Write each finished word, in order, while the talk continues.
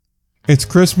It's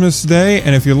Christmas Day,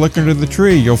 and if you look under the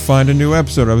tree, you'll find a new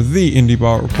episode of the Indie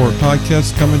Ball Report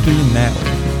podcast coming to you now.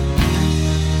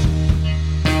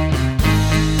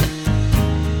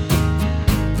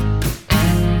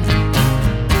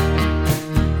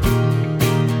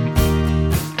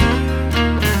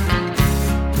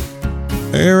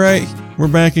 Alright, we're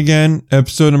back again.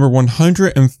 Episode number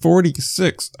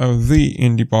 146 of the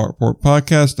Indie Ball Report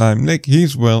podcast. I'm Nick,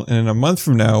 he's Will, and in a month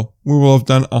from now, we will have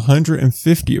done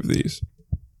 150 of these.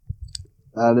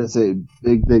 That is a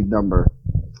big, big number.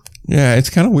 Yeah, it's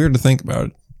kind of weird to think about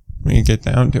it when you get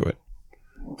down to it.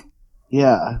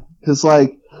 Yeah, because,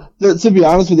 like, to be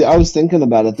honest with you, I was thinking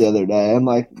about it the other day. I'm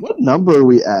like, what number are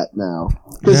we at now?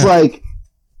 Because, like,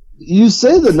 you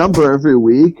say the number every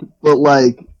week, but,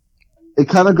 like, it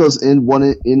kind of goes in one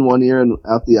ear and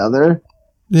out the other.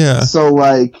 Yeah. So,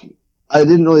 like, I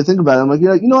didn't really think about it. I'm like, you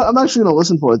know what? I'm actually going to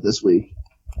listen for it this week.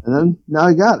 And then, now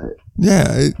I got it. Yeah,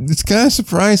 it's kind of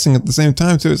surprising at the same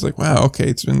time, too. It's like, wow, okay,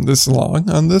 it's been this long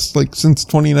on this, like, since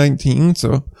 2019.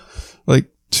 So,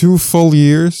 like, 2 full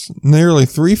years, nearly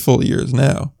 3 full years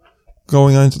now,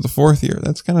 going on to the 4th year.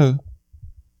 That's kind of,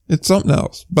 it's something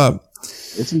else. But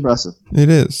it's impressive. It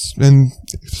is. And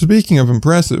speaking of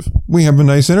impressive, we have a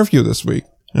nice interview this week.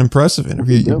 An impressive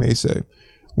interview, you may say,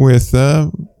 with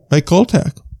Mike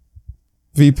Koltak,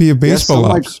 VP of Baseball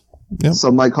Ops.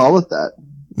 Some might call it that.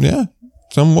 Yeah,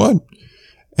 somewhat.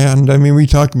 And, I mean, we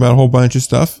talked about a whole bunch of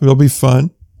stuff. It'll be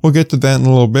fun. We'll get to that in a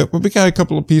little bit. But we got a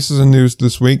couple of pieces of news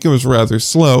this week. It was rather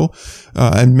slow,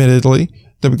 admittedly,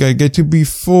 that we got to get to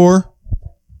before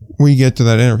we get to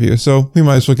that interview. So we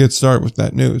might as well get started with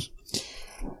that news.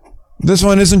 This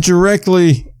one isn't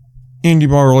directly indie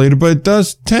ball related, but it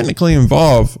does technically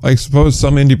involve, I suppose,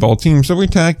 some indie ball teams. So we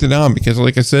tacked it on because,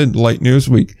 like I said, light news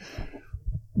week.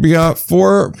 We got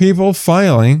 4 people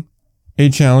filing a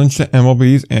challenge to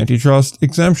MLB's antitrust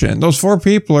exemption. Those 4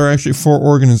 people are actually 4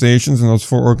 organizations, and those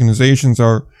 4 organizations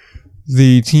are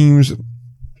the teams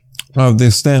of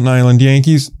the Staten Island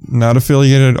Yankees, not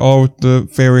affiliated at all with the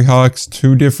Ferry Hawks,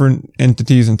 2 different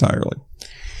entities entirely.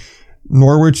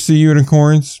 Norwich Sea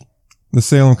Unicorns, the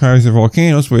Salem Kaiser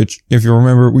Volcanoes, which, if you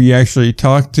remember, we actually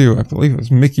talked to, I believe it was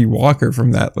Mickey Walker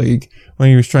from that league, when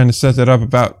he was trying to set that up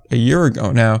about a year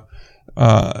ago now.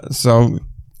 So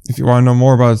if you want to know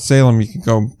more about Salem, you can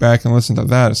go back and listen to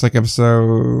that. It's like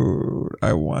episode,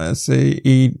 I want to say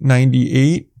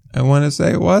 898, I want to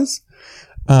say it was.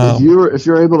 If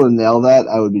you're able to nail that,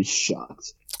 I would be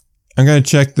shocked. I'm going to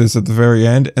check this at the very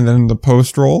end, and then in the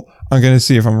post roll, I'm going to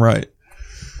see if I'm right.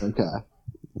 Okay.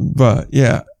 But,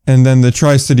 yeah. And then the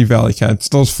Tri-City Valley Cats.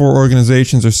 Those 4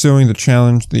 organizations are suing to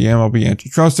challenge the MLB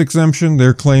antitrust exemption.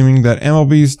 They're claiming that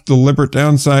MLB's deliberate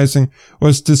downsizing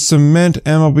was to cement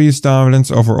MLB's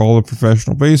dominance over all of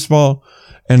professional baseball.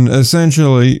 And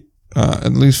essentially,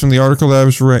 at least from the article that I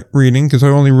was reading, because I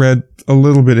only read a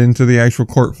little bit into the actual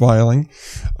court filing,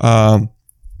 the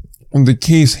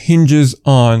case hinges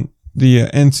on the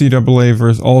NCAA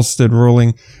versus Allsted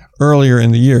ruling earlier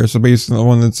in the year. So basically the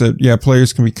one that said, yeah,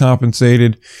 players can be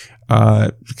compensated,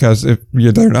 because if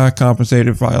they're not compensated,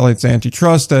 it violates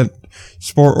antitrust that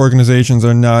sport organizations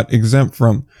are not exempt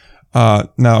from.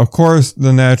 Now, of course,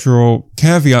 the natural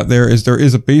caveat there is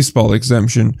a baseball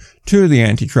exemption to the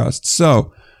antitrust.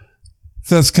 So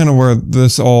that's kind of where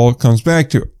this all comes back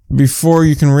to. Before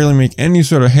you can really make any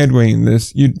sort of headway in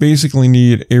this, you'd basically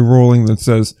need a ruling that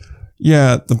says,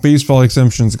 yeah, the baseball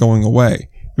exemption is going away.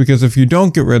 Because if you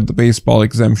don't get rid of the baseball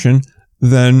exemption,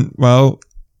 then, well,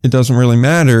 it doesn't really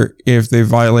matter if they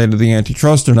violated the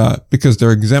antitrust or not, because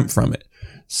they're exempt from it.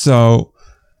 So,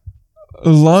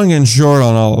 long and short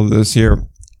on all of this here,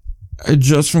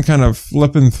 just from kind of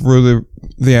flipping through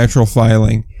the actual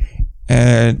filing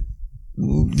and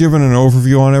giving an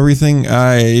overview on everything,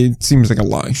 it seems like a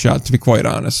long shot, to be quite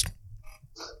honest.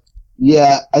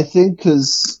 Yeah, I think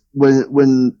because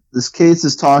when this case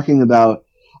is talking about,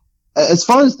 as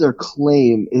far as their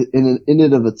claim in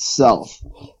and of itself,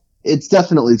 it's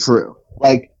definitely true.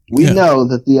 Like, we know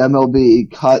that the MLB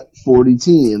cut 40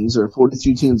 teams or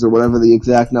 42 teams or whatever the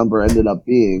exact number ended up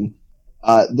being.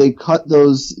 They cut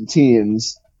those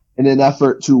teams in an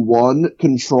effort to, 1,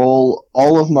 control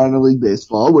all of minor league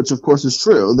baseball, which of course is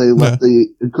true. They let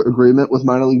the agreement with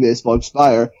minor league baseball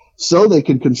expire so they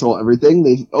could control everything.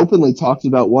 They openly talked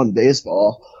about one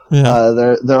baseball,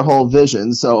 their whole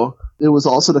vision. So it was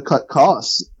also to cut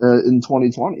costs in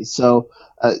 2020. So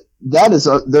that is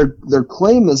their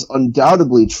claim is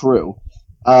undoubtedly true.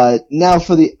 Now,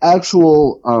 for the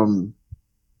actual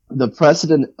the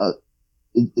precedent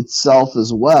itself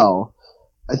as well,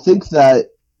 I think that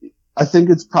I think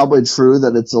it's probably true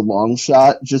that it's a long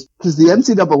shot, just because the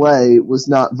NCAA was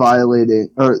not violating,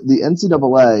 or the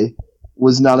NCAA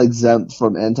was not exempt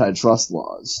from antitrust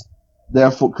laws.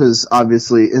 Therefore, because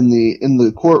obviously in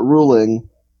the court ruling,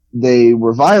 they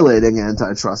were violating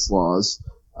antitrust laws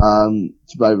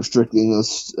by restricting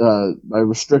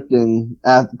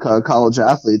college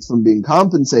athletes from being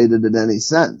compensated in any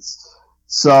sense.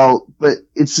 So, but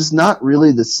it's just not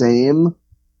really the same.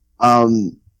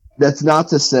 That's not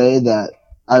to say that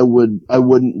I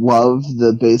wouldn't love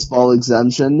the baseball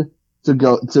exemption to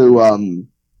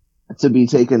be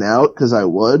taken out, because I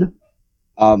would.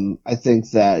 I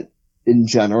think that in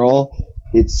general,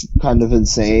 it's kind of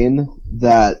insane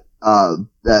that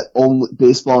only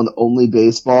baseball and only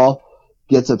baseball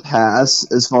gets a pass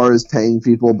as far as paying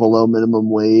people below minimum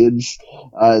wage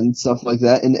and stuff like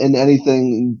that, and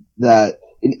anything that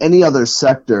in any other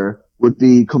sector would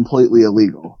be completely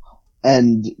illegal.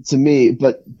 And to me,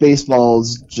 but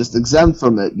baseball's just exempt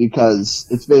from it because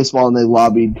it's baseball and they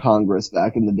lobbied Congress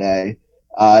back in the day.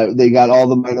 They got all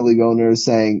the minor league owners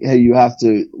saying, hey, you have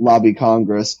to lobby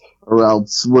Congress or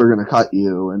else we're going to cut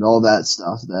you, and all that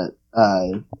stuff that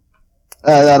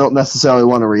I don't necessarily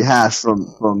want to rehash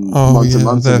from months and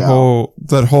months ago.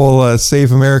 That whole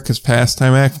Save America's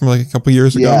Pastime Act from like a couple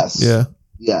years ago. Yes. Yeah.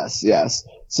 Yes.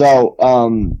 So,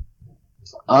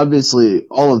 obviously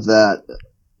all of that,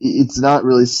 it's not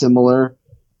really similar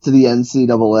to the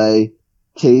NCAA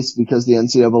case because the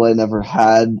NCAA never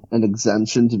had an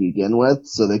exemption to begin with,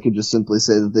 so they could just simply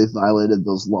say that they violated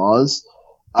those laws.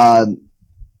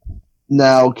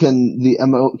 Now,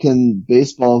 can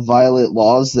baseball violate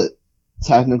laws that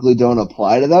technically don't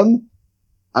apply to them?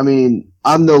 I mean,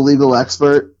 I'm no legal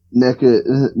expert. Nick,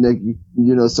 you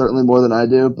know certainly more than I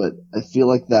do, but I feel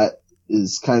like that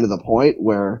is kind of the point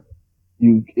where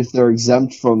if they're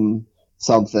exempt from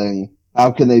something,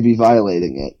 how can they be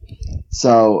violating it?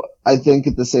 So I think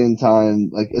at the same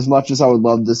time, like, as much as I would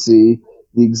love to see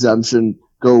the exemption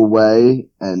go away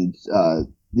and the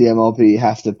MLB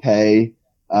have to pay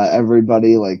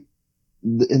everybody like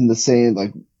in the same,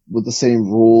 like with the same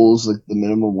rules, like the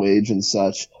minimum wage and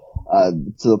such,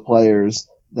 to the players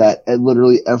that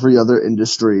literally every other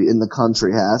industry in the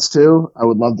country has to. I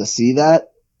would love to see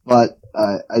that, but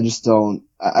I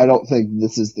don't think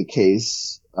this is the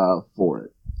case for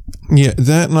it. Yeah,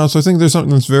 that and also I think there's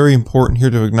something that's very important here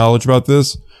to acknowledge about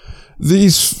this.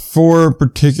 These four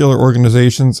particular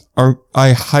organizations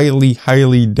I highly,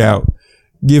 highly doubt,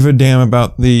 give a damn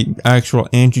about the actual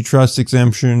antitrust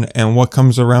exemption and what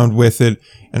comes around with it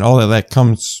and all that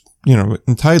comes,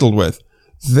 entitled with.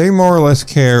 They more or less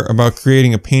care about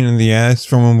creating a pain in the ass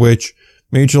from which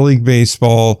Major League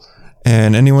Baseball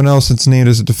and anyone else that's named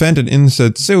as a defendant in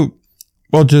said suit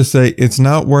will just say it's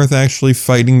not worth actually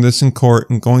fighting this in court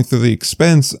and going through the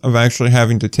expense of actually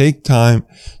having to take time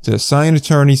to assign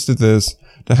attorneys to this,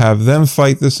 to have them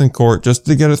fight this in court just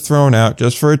to get it thrown out,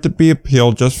 just for it to be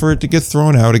appealed, just for it to get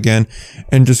thrown out again,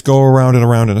 and just go around and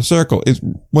around in a circle. It's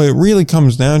what it really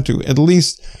comes down to, at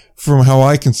least from how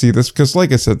I can see this, because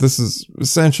like I said, this is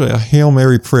essentially a Hail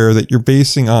Mary prayer that you're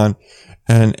basing on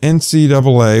an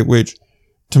NCAA, which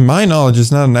to my knowledge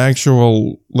is not an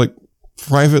actual,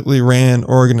 privately ran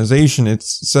organization.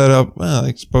 It's set up, well,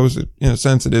 I suppose it, in a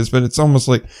sense it is, but it's almost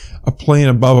like a plane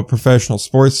above a professional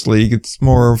sports league. It's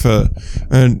more of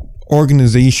an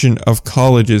organization of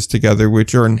colleges together,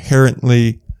 which are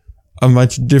inherently a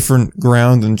much different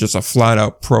ground than just a flat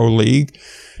out pro league.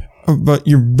 But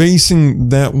you're basing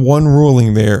that one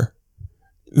ruling there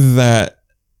that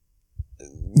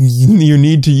you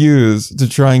need to use to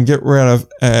try and get rid of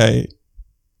an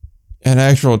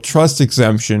actual trust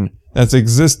exemption that's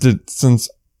existed since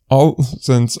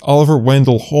Oliver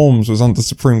Wendell Holmes was on the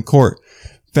Supreme Court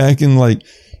back in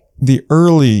the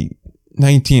early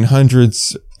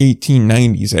 1900s,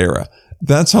 1890s era.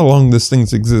 That's how long this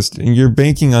thing's existed. And you're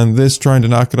banking on this trying to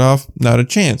knock it off? Not a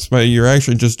chance. What you're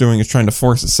actually just doing is trying to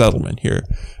force a settlement here.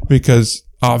 Because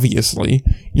obviously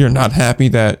you're not happy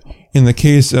that in the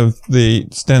case of the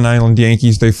Staten Island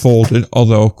Yankees, they folded.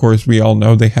 Although, of course, we all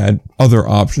know they had other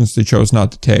options they chose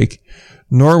not to take.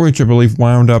 Norwich, I believe,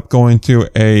 wound up going to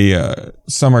a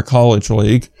summer college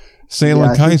league.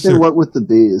 Salem Kaiser. They went with the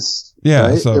Bees. Yeah,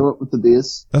 right? So they went with the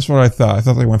Bees. That's what I thought. I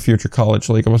thought they went Future College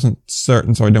League. I wasn't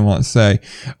certain, so I didn't want to say.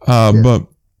 But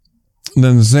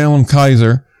then the Salem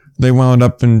Kaiser, they wound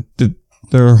up and did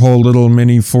their whole little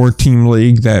mini 4-team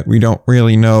league that we don't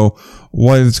really know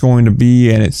what it's going to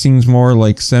be, and it seems more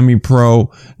like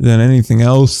semi-pro than anything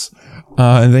else.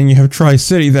 And then you have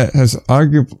Tri-City that has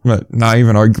not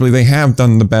even arguably, they have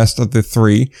done the best of the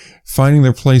three, finding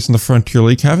their place in the Frontier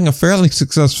League, having a fairly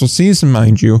successful season,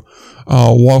 mind you,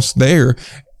 whilst there.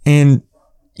 And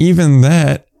even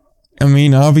that, I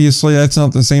mean, obviously that's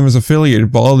not the same as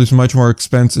affiliated ball. There's much more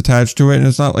expense attached to it. And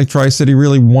it's not like Tri-City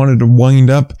really wanted to wind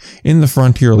up in the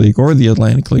Frontier League or the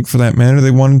Atlantic League for that matter. They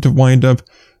wanted to wind up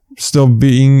still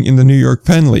being in the New York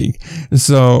Penn League.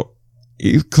 So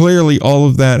clearly all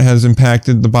of that has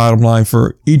impacted the bottom line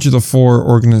for each of the 4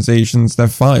 organizations that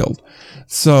filed.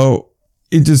 So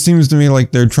it just seems to me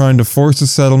like they're trying to force a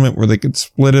settlement where they could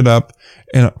split it up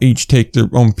and each take their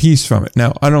own piece from it.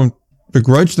 Now, I don't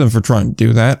begrudge them for trying to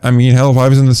do that. I mean, hell, if I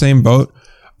was in the same boat,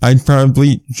 I'd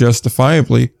probably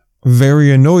justifiably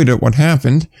very annoyed at what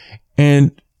happened,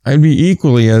 and I'd be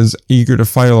equally as eager to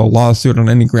file a lawsuit on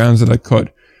any grounds that I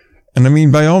could. And I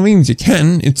mean, by all means, you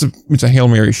can. It's a Hail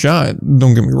Mary shot.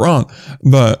 Don't get me wrong.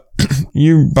 But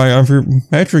by every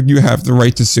metric, you have the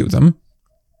right to sue them.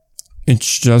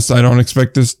 It's just, I don't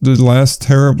expect this to last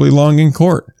terribly long in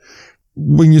court.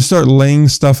 When you start laying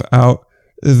stuff out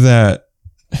that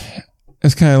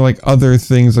it's kind of like other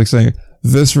things, like saying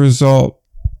this result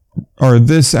or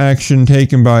this action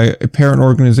taken by a parent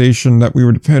organization that we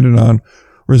were dependent on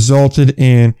resulted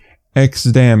in X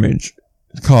damage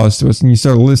caused to us. And you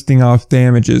start listing off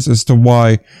damages as to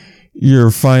why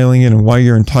you're filing it and why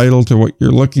you're entitled to what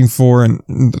you're looking for and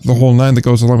the whole nine that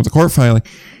goes along with the court filing.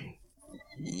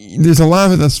 There's a lot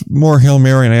of it that's more Hail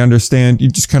Mary, and I understand you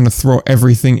just kind of throw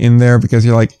everything in there because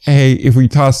you're like, hey, if we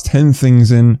toss 10 things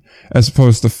in as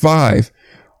opposed to 5,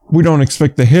 we don't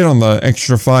expect to hit on the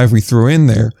extra 5 we threw in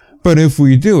there. But if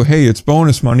we do, hey, it's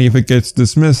bonus money. If it gets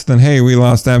dismissed, then hey, we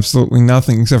lost absolutely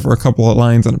nothing except for a couple of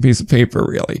lines on a piece of paper,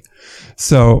 really.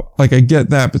 So, like, I get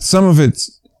that, but some of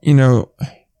it's, you know,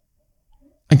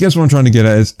 I guess what I'm trying to get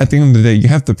at is, at the end of the day, you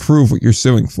have to prove what you're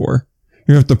suing for.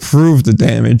 You have to prove the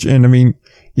damage, and I mean,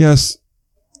 yes,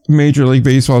 Major League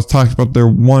Baseball has talked about their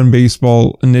One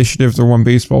Baseball initiative, their One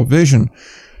Baseball vision,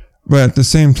 but at the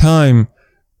same time,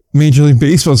 Major League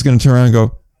Baseball is going to turn around and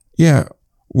go, yeah,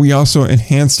 we also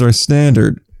enhanced our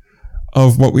standard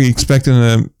of what we expect in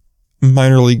a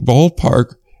minor league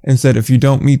ballpark and said, if you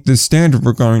don't meet this standard,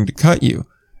 we're going to cut you.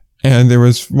 And there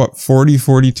was,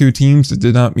 42 teams that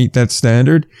did not meet that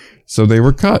standard, so they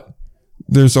were cut.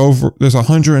 There's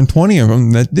 120 of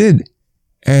them that did.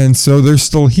 And so they're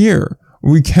still here.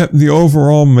 We kept the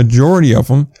overall majority of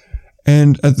them.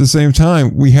 And at the same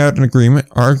time, we had an agreement.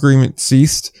 Our agreement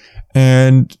ceased,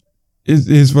 and it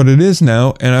is what it is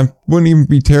now. And I wouldn't even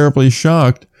be terribly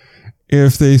shocked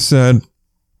if they said,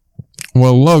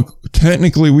 well, look,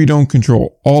 technically we don't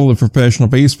control all of professional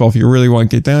baseball if you really want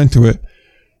to get down to it.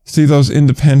 See those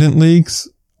independent leagues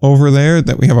over there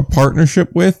that we have a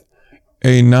partnership with?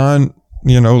 A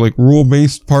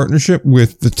rule-based partnership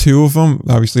with the 2 of them.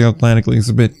 Obviously, Atlantic League is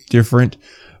a bit different,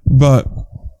 but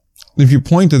if you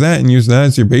point to that and use that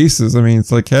as your basis, I mean,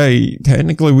 it's like, hey,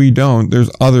 technically we don't.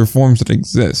 There's other forms that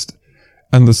exist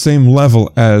on the same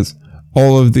level as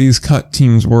all of these cut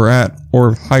teams were at,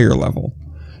 or higher level.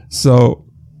 So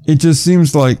it just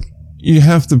seems like you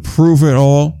have to prove it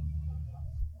all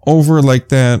over like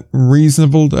that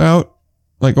reasonable doubt,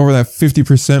 like over that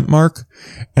 50% mark.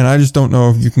 And I just don't know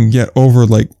if you can get over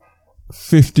like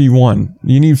 51.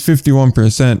 You need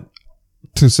 51%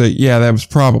 to say, yeah, that was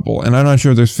probable. And I'm not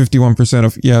sure there's 51%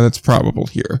 of, yeah, that's probable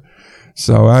here.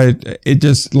 So it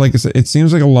just, like I said, it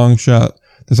seems like a long shot.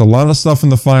 There's a lot of stuff in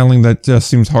the filing that just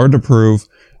seems hard to prove.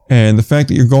 And the fact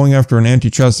that you're going after an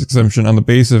antitrust exemption on the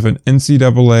basis of an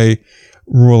NCAA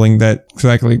ruling, that's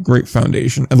exactly a great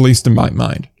foundation, at least in my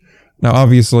mind. Now,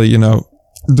 obviously,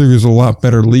 there's a lot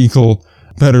better legal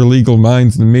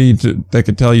minds than me that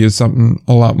could tell you something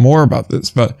a lot more about this.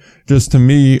 But just to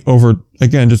me,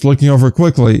 just looking over it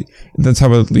quickly, that's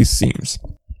how it at least seems.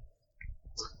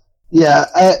 Yeah,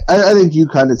 I think you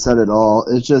kind of said it all.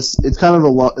 It's kind of a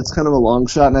long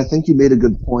shot, and I think you made a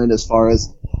good point as far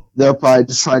as they're probably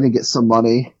just trying to get some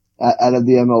money out of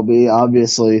the MLB.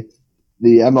 Obviously,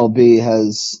 the MLB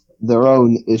has their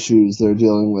own issues they're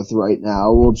dealing with right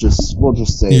now. We'll just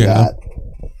say that.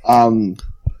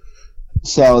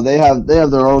 So they have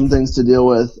their own things to deal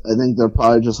with. I think they're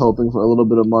probably just hoping for a little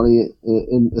bit of money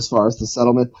in as far as the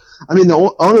settlement. I mean,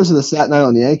 the owners of the Staten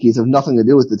Island Yankees have nothing to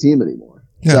do with the team anymore.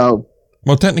 Yeah. So,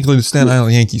 well, technically, the Staten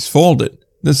Island Yankees folded.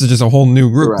 This is just a whole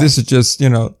new group. Correct. This is just,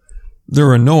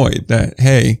 they're annoyed that,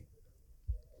 hey,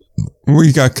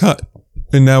 we got cut,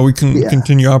 and now we can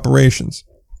continue operations.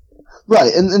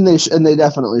 Right, and they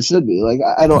definitely should be. Like,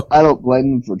 I don't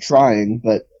blame them for trying,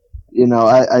 but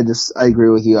I agree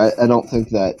with you. I don't think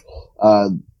that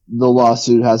the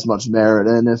lawsuit has much merit,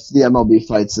 and if the MLB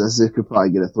fights this, it could probably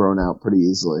get it thrown out pretty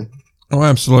easily. Oh,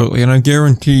 absolutely, and I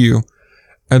guarantee you,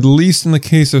 at least in the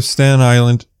case of Staten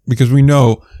Island, because we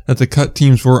know that the cut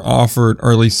teams were offered,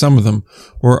 or at least some of them,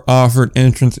 were offered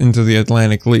entrance into the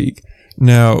Atlantic League.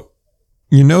 Now,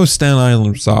 Staten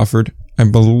Island was offered. I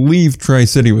believe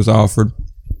Tri-City was offered.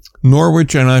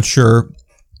 Norwich, I'm not sure.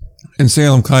 And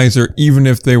Salem Kaiser, even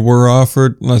if they were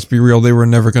offered, let's be real, they were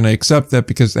never going to accept that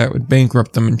because that would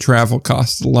bankrupt them in travel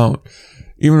costs alone.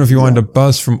 Even if you wanted to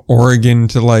bus from Oregon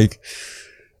to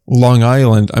Long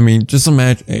Island, I mean, just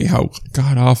imagine how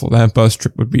god awful that bus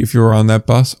trip would be if you were on that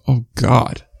bus. Oh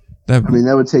God. That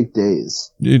would take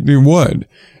days. It would.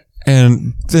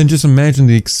 And then just imagine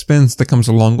the expense that comes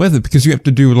along with it, because you have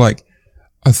to do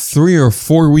a 3 or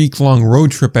 4 week long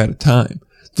road trip at a time.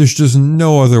 There's just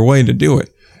no other way to do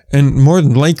it. And more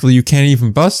than likely, you can't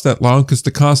even bus that long because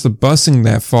the cost of busing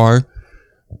that far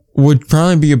would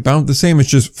probably be about the same as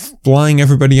just flying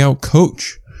everybody out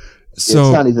coach. So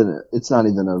it's not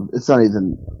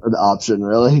even an option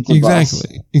really.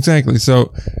 Exactly.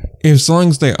 So as long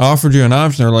as they offered you an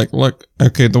option, they're like, look,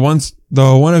 okay, the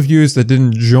one of you that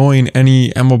didn't join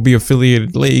any MLB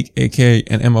affiliated league, aka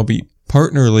an MLB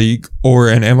partner league or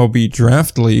an MLB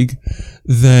draft league,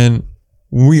 then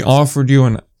we offered you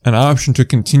an option to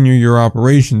continue your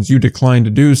operations. You declined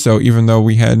to do so, even though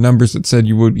we had numbers that said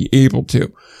you would be able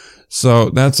to. So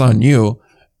that's on you.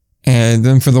 And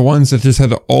then for the ones that just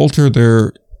had to alter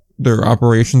their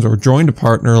operations or joined a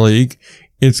partner league,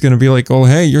 it's going to be like, oh,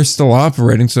 hey, you're still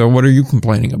operating. So what are you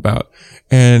complaining about?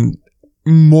 And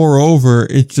moreover,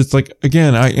 it's just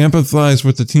again, I empathize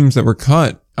with the teams that were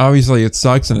cut. Obviously it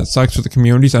sucks, and it sucks for the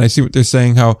communities. And I see what they're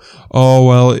saying, how, oh,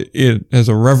 well, it has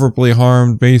irreparably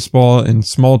harmed baseball in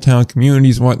small town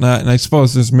communities and whatnot. And I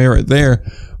suppose there's merit there.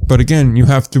 But again, you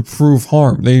have to prove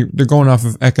harm. They're going off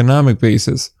of economic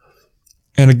basis.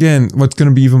 And again, what's going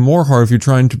to be even more hard if you're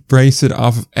trying to base it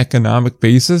off of economic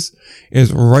basis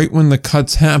is right when the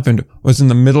cuts happened was in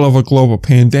the middle of a global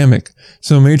pandemic.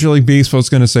 So Major League Baseball is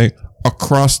going to say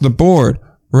across the board,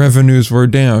 revenues were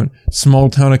down. Small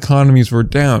town economies were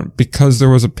down because there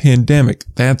was a pandemic.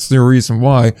 That's the reason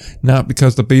why, not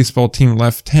because the baseball team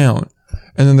left town.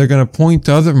 And then they're going to point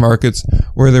to other markets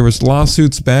where there was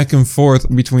lawsuits back and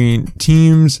forth between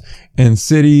teams and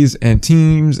cities and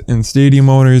teams and stadium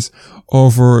owners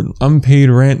over unpaid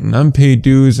rent and unpaid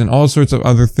dues and all sorts of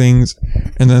other things.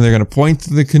 And then they're going to point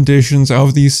to the conditions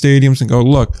of these stadiums and go,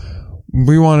 look,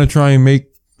 we want to try and make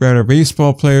better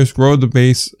baseball players, grow the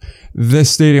base. This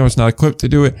stadium was not equipped to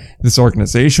do it. This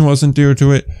organization wasn't due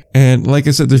to it. And like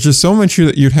I said, there's just so much here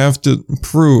that you'd have to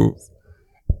prove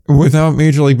without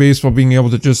Major League Baseball being able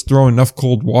to just throw enough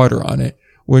cold water on it.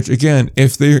 Which again,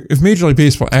 if Major League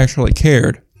Baseball actually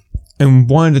cared and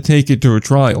wanted to take it to a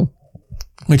trial,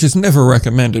 which is never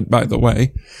recommended, by the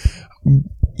way,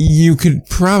 you could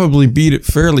probably beat it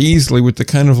fairly easily with the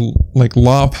kind of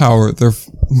law power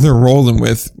they're rolling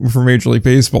with for Major League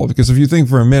Baseball. Because if you think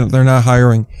for a minute, they're not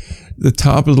hiring the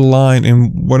top of the line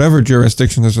in whatever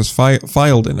jurisdiction this was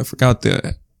filed in. I forgot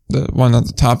the one at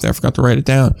the top there. I forgot to write it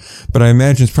down, but I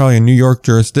imagine it's probably a New York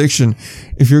jurisdiction.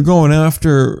 If you're going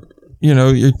after,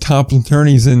 your top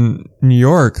attorneys in New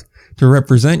York to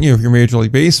represent you if you're Major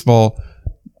League Baseball,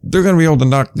 they're going to be able to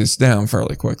knock this down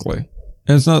fairly quickly.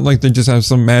 And it's not like they just have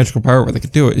some magical power where they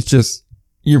could do it. It's just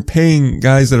you're paying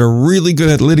guys that are really good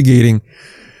at litigating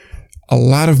a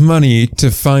lot of money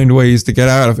to find ways to get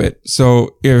out of it.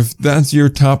 So if that's your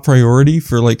top priority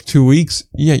for 2 weeks,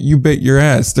 yeah, you bet your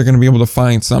ass they're going to be able to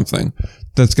find something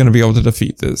that's going to be able to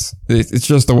defeat this. It's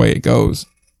just the way it goes.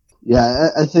 Yeah,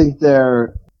 I think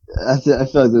I feel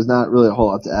like there's not really a whole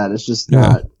lot to add. It's just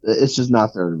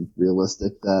not very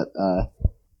realistic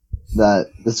that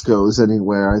this goes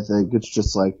anywhere. I think it's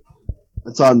just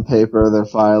it's on paper. They're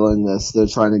filing this. They're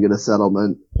trying to get a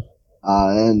settlement.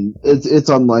 And it's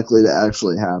unlikely to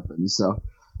actually happen. So,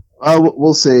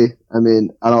 we'll see. I mean,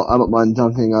 I don't mind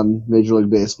dunking on Major League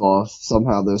Baseball if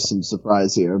somehow there's some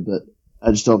surprise here, but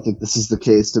I just don't think this is the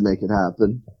case to make it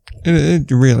happen. It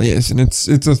really is. And it's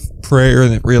a prayer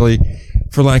that really,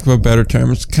 for lack of a better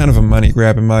term, it's kind of a money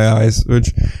grab in my eyes,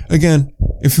 which again,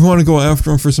 if you want to go after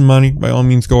them for some money, by all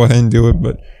means go ahead and do it,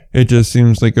 but it just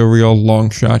seems like a real long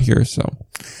shot here, So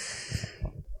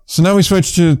now we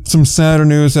switch to some sadder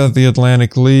news out of the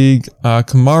Atlantic League.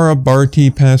 Kamara Barty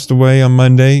passed away on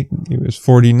Monday. He was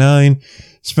 49.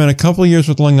 Spent a couple of years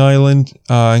with Long Island,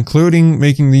 including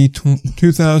making the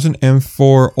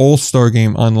 2004 All-Star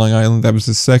game on Long Island. That was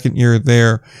his second year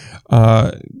there.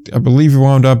 I believe he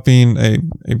wound up being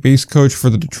a base coach for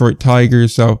the Detroit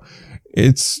Tigers. So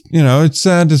it's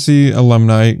sad to see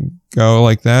alumni go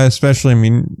like that,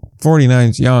 especially, 49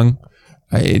 is young.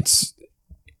 It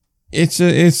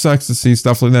sucks to see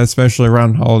stuff like that, especially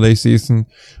around holiday season.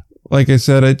 Like I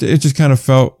said, it just kind of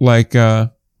felt like,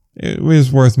 it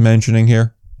was worth mentioning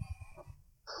here.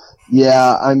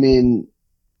 Yeah, I mean,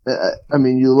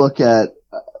 you look at,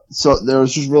 so there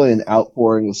was just really an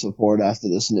outpouring of support after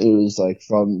this news, like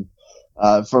from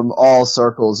all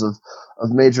circles of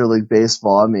Major League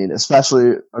Baseball. I mean,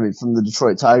 especially, from the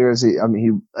Detroit Tigers. He,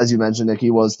 as you mentioned, Nick,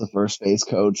 he was the first base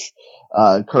coach,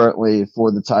 currently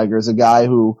for the Tigers, a guy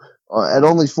who, at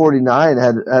only 49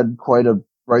 had quite a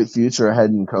bright future ahead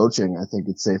in coaching. I think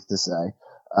it's safe to say,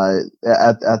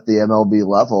 at the MLB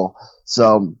level.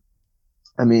 So,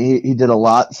 he did a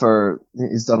lot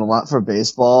he's done a lot for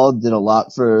baseball, did a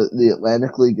lot for the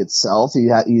Atlantic League itself.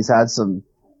 He's had some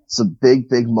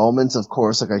big moments, of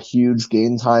course, like a huge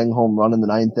game tying home run in the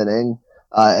 9th inning,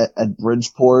 at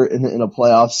Bridgeport in a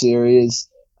playoff series,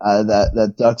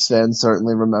 that Ducks fans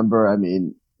certainly remember.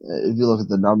 If you look at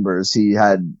the numbers, he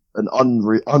had an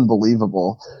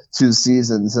unbelievable 2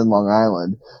 seasons in Long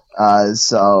Island.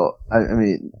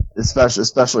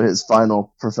 Especially his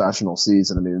final professional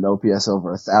season. An OPS over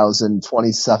 1,000,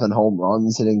 27 home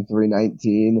runs, hitting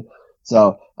 .319.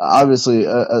 So obviously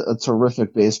a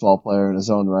terrific baseball player in his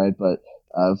own right, but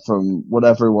from what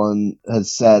everyone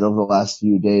has said over the last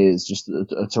few days, just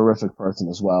a terrific person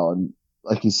as well. And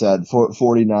like you said,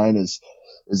 49 is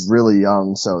really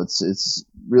young, so it's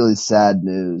really sad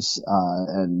news.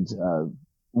 And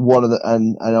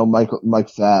I know Mike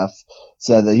Pfaff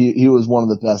said that he was one of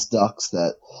the best Ducks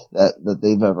that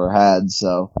they've ever had.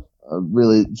 So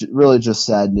really just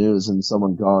sad news, and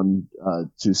someone gone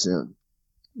too soon.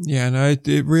 Yeah, no,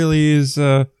 it really is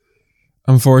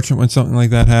unfortunate when something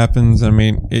like that happens. At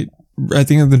the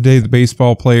end of the day, the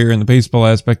baseball player and the baseball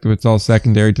aspect of it's all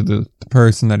secondary to the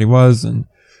person that he was, and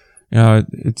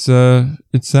it's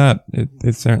sad.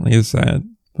 It certainly is sad.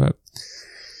 But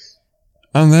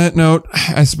on that note,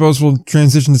 I suppose we'll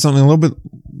transition to something a little bit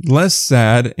less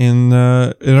sad in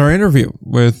our interview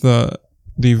with the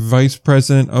Vice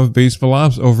President of Baseball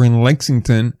Ops over in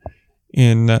Lexington,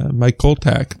 in Mike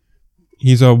Koltak.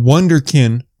 He's a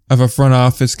wonderkin of a front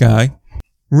office guy.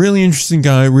 Really interesting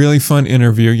guy, really fun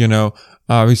interview,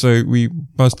 Obviously, we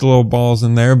bust a little balls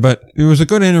in there, but it was a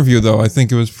good interview, though. I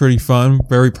think it was pretty fun,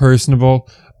 very personable,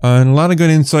 and a lot of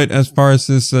good insight as far as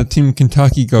this Team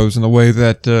Kentucky goes and the way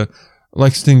that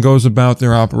Lexington goes about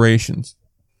their operations.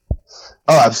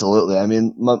 Oh, absolutely.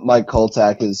 Mike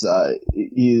Koltak is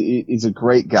he's a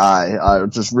great guy,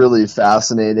 just really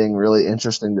fascinating, really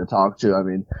interesting to talk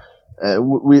to.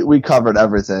 We covered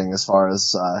everything as far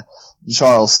as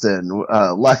Charleston,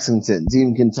 Lexington,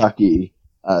 Team Kentucky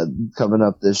coming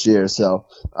up this year. So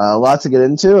a lot to get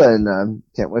into, and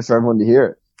can't wait for everyone to hear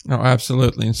it. Oh,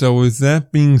 absolutely. And so with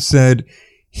that being said,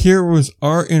 here was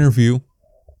our interview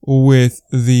with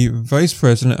the Vice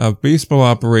President of Baseball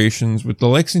Operations with the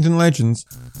Lexington Legends,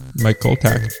 Mike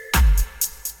Koltak.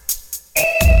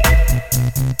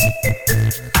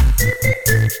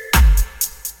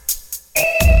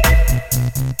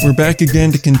 We're back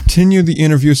again to continue the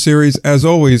interview series as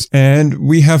always, and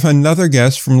we have another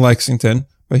guest from Lexington,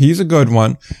 but he's a good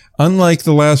one. Unlike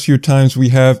the last few times, we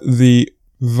have the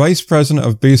Vice President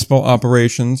of Baseball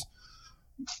Operations,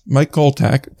 Mike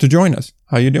Koltak, to join us.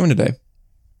 How you doing today?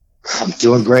 I'm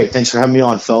doing great. Thanks for having me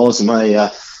on, fellas. I'm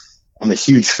a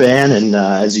huge fan, and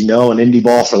as you know, an indie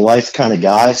ball for life kind of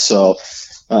guy. So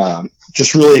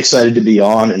just really excited to be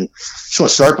on, and just want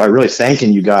to start by really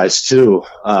thanking you guys too,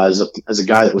 as a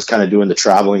guy that was kind of doing the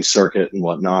traveling circuit and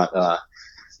whatnot.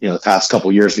 The past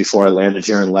couple years before I landed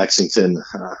here in Lexington,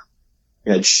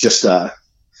 it's just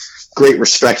great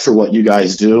respect for what you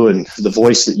guys do and the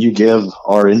voice that you give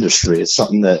our industry. It's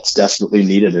something that's definitely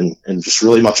needed and just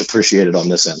really much appreciated on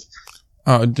this end.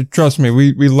 Trust me,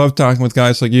 we love talking with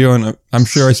guys like you, and I'm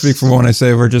sure I speak for when I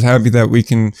say we're just happy that we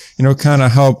can, kind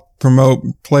of help promote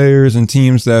players and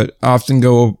teams that often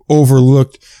go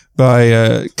overlooked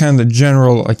by kind of the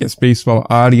general, baseball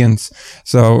audience.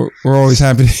 So we're always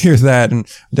happy to hear that, and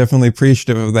definitely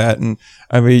appreciative of that. And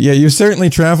you certainly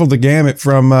traveled the gamut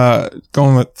from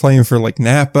playing for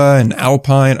Napa and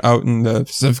Alpine out in the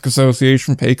Pacific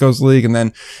Association, Pecos League, and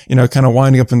then kind of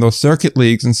winding up in those circuit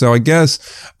leagues. And so I guess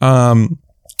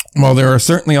well, there are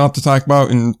certainly a lot to talk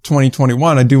about in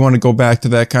 2021. I do want to go back to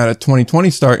that kind of 2020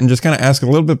 start and just kind of ask a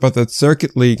little bit about that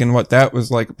circuit league and what that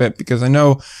was like a bit, because I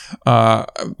know,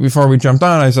 before we jumped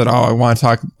on, I said, I want to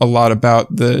talk a lot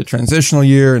about the transitional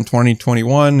year in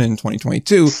 2021 and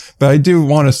 2022, but I do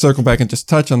want to circle back and just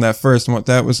touch on that first and what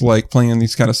that was like playing in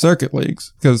these kind of circuit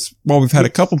leagues. Because while we've had a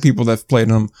couple people that have played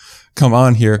them come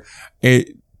on here, they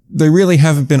really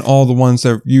haven't been all the ones that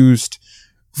have used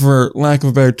for lack of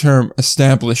a better term,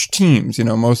 established teams. You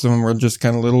know, most of them were just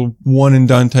kind of little one and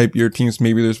done type year teams.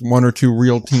 Maybe there's one or two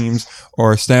real teams,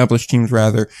 or established teams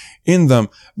rather, in them.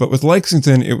 But with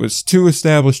Lexington, it was two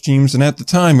established teams, and at the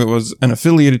time it was an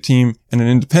affiliated team and an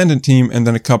independent team, and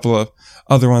then a couple of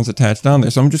other ones attached on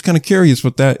there. So I'm just kind of curious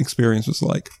what that experience was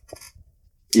like.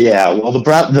 Yeah, well,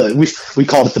 we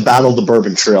called it the Battle of the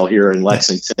Bourbon Trail here in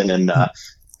Lexington, and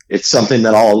it's something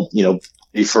that I'll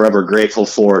be forever grateful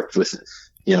for, with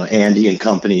Andy and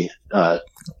company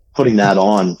putting that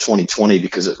on 2020,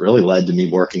 because it really led to me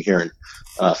working here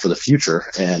for the future.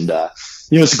 And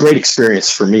it's a great experience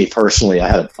for me personally. I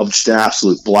had just an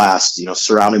absolute blast,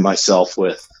 surrounding myself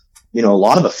with a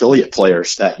lot of affiliate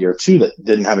players that year too that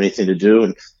didn't have anything to do,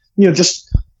 and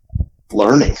just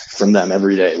learning from them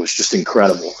every day. It was just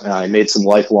incredible. I made some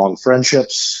lifelong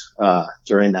friendships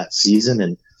during that season,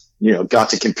 and got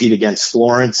to compete against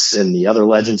Florence and the other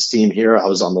Legends team here. I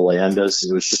was on the Leyendas.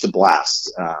 It was just a blast.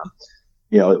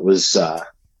 It was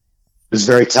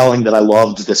very telling that I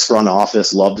loved this front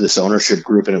office, loved this ownership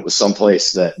group, and it was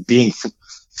someplace that, being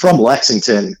from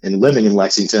Lexington and living in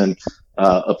Lexington,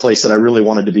 a place that I really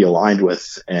wanted to be aligned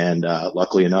with. And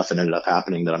luckily enough, it ended up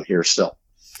happening that I'm here still.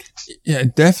 Yeah,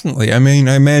 definitely. I mean,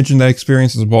 I imagine that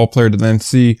experience as a ball player to then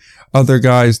see other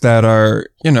guys that are,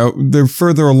 they're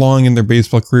further along in their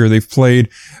baseball career. They've played,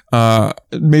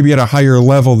 maybe at a higher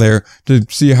level there, to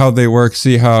see how they work,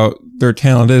 see how their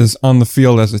talent is on the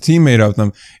field as a teammate of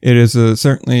them. It is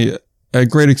certainly a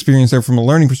great experience there from a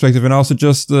learning perspective, and also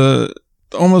just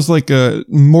almost like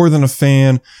more than a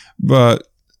fan, but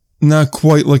not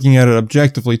quite looking at it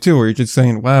objectively too, where you're just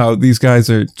saying, wow, these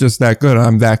guys are just that good.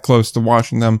 I'm that close to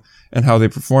watching them and how they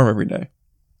perform every day.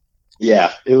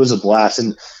 Yeah, it was a blast.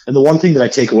 And the one thing that I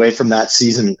take away from that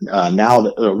season now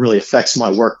that really affects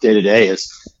my work day to day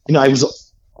is, I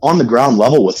was on the ground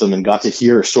level with them and got to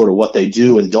hear sort of what they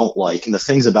do and don't like, and the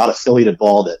things about affiliated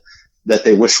ball that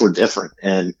they wish were different.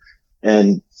 And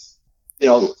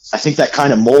I think that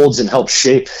kind of molds and helps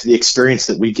shape the experience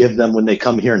that we give them when they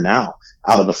come here now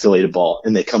out of affiliated ball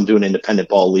and they come to an independent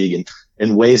ball league, and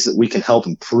in ways that we can help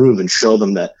improve and show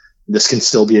them that this can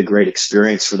still be a great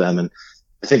experience for them. And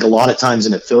I think a lot of times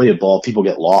in affiliate ball, people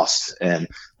get lost, and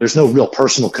there's no real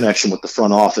personal connection with the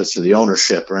front office or the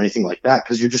ownership or anything like that,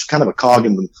 because you're just kind of a cog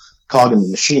in the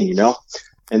machine,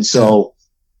 And so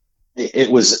it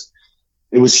was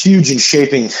huge in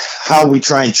shaping how we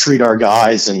try and treat our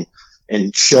guys and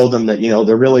show them that,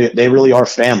 they really are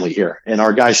family here, and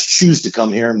our guys choose to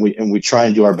come here, and we try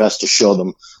and do our best to show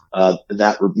them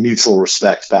that mutual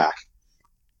respect back.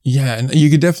 Yeah, and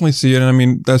you could definitely see it. And I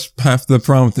mean, that's half the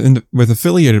problem with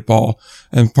affiliated ball,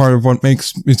 and part of what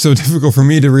makes it so difficult for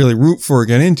me to really root for or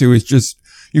get into is just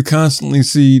you constantly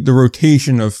see the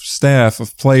rotation of staff,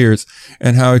 of players,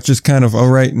 and how it's just kind of, all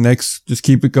right, next, just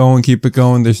keep it going.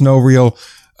 There's no real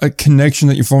a connection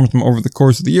that you form with them over the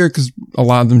course of the year, because a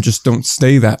lot of them just don't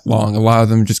stay that long. A lot of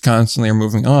them just constantly are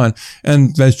moving on.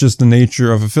 And that's just the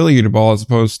nature of affiliated ball as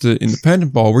opposed to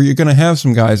independent ball, where you're going to have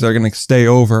some guys that are going to stay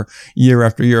over year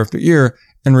after year after year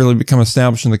and really become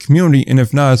established in the community. And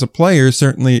if not as a player,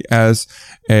 certainly as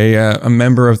a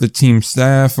member of the team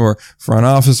staff or front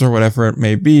office or whatever it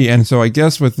may be. And so I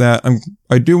guess with that,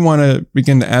 I do want to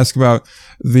begin to ask about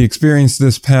the experience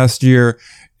this past year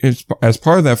as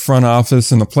part of that front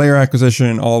office and the player acquisition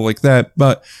and all like that.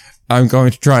 But I'm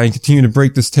going to try and continue to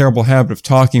break this terrible habit of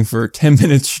talking for 10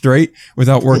 minutes straight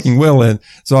without working Will in.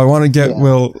 So I want to get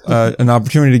Will an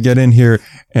opportunity to get in here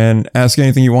and ask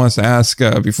anything he wants to ask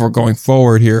before going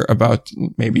forward here about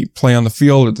maybe play on the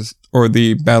field or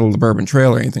the Battle of the Bourbon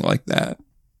Trail or anything like that.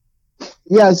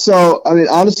 Yeah, so I mean,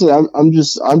 honestly, I'm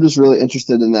just really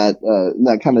interested in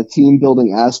that kind of team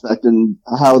building aspect, and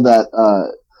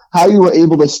how you were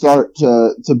able to start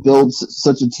to build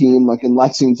such a team like in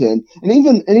Lexington and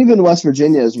even West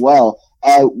Virginia as well,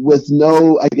 with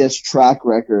no, I guess, track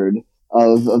record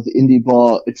of indie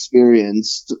ball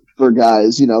experience for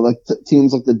guys, like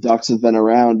teams like the Ducks have been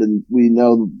around, and we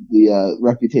know the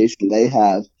reputation they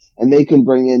have, and they can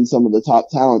bring in some of the top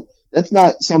talent. That's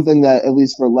not something that, at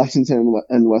least for Lexington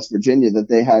and West Virginia, that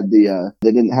they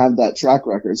didn't have that track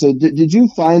record. So did you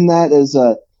find that as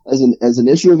an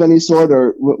issue of any sort,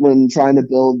 or when trying to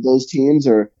build those teams,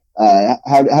 or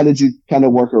how did you kind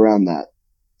of work around that?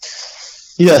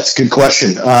 Yeah, that's a good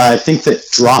question. I think that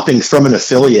dropping from an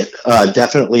affiliate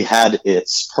definitely had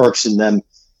its perks in them,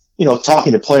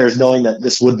 talking to players, knowing that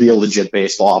this would be a legit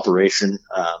baseball operation.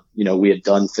 We had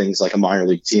done things like a minor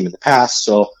league team in the past,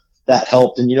 so that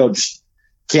helped. And, just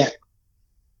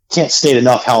can't state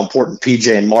enough how important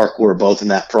PJ and Mark were both in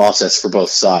that process for both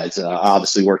sides. I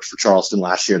obviously worked for Charleston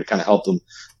last year to kind of help them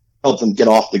help them get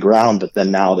off the ground. But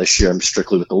then now this year, I'm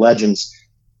strictly with the Legends.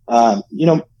 I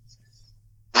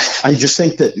just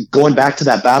think that going back to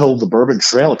that Battle of the Bourbon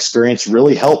Trail experience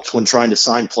really helped when trying to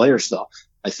sign players, though.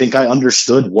 I think I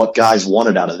understood what guys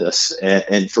wanted out of this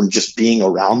and from just being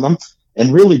around them,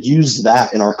 and really used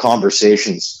that in our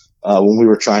conversations when we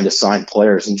were trying to sign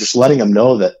players, and just letting them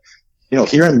know that,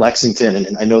 here in Lexington,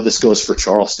 and I know this goes for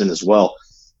Charleston as well,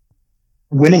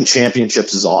 winning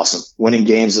championships is awesome. Winning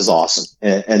games is awesome.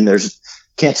 And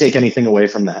can't take anything away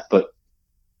from that. But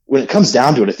when it comes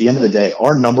down to it, at the end of the day,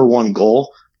 our number one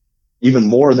goal, even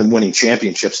more than winning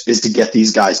championships, is to get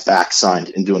these guys back signed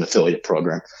into an affiliate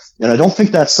program. And I don't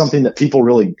think that's something that people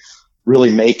really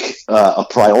make a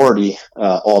priority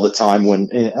all the time, when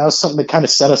that was something that kind of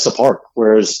set us apart.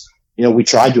 Whereas, we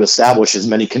tried to establish as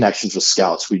many connections with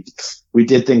scouts. We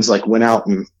did things like went out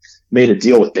and made a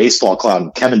deal with Baseball Cloud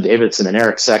and Kevin Davidson and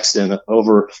Eric Sexton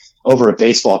over at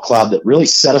Baseball Cloud that really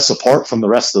set us apart from the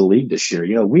rest of the league this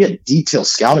year. We had detailed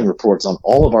scouting reports on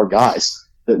all of our guys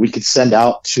that we could send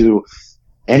out to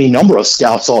any number of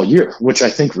scouts all year, which I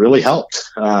think really helped,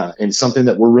 and something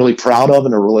that we're really proud of,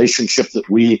 and a relationship that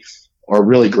we are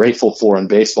really grateful for in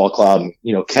Baseball Cloud.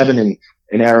 And, Kevin and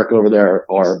Eric over there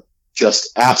are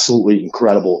just absolutely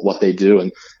incredible at what they do.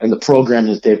 And the program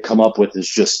that they've come up with is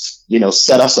just,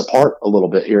 set us apart a little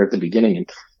bit here at the beginning,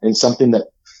 and something that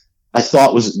I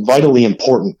thought was vitally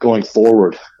important going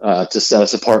forward, to set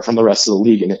us apart from the rest of the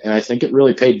league. And I think it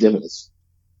really paid dividends.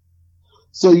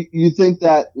 So you think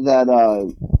that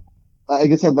I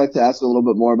guess I'd like to ask a little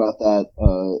bit more about that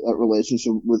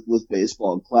relationship with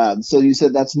Baseball and Cloud. So you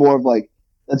said that's more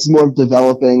of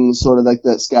developing sort of like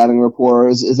that scouting rapport.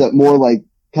 Is that more like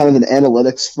kind of an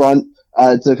analytics front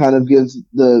to kind of give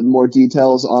the more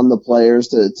details on the players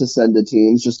to send to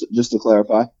teams? Just to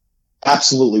clarify.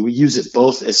 Absolutely, we use it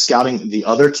both as scouting the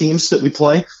other teams that we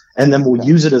play, and then we'll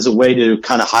use it as a way to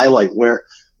kind of highlight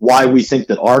why we think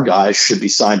that our guys should be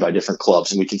signed by different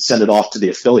clubs, and we can send it off to the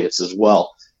affiliates as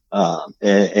well.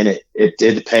 And it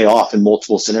did pay off in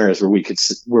multiple scenarios where we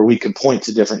could point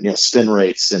to different, spin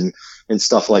rates and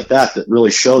stuff like that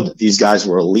really showed that these guys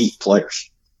were elite players.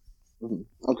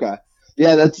 Okay.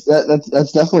 Yeah, that's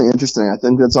definitely interesting. I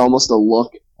think that's almost a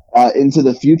look into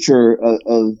the future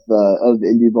of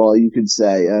indie ball, you could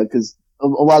say, because a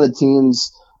lot of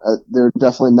teams, they're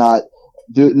definitely not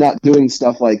doing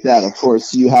stuff like that. Of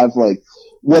course, you have like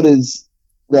what is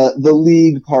the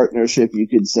league partnership, you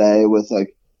could say, with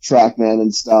like TrackMan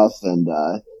and stuff, and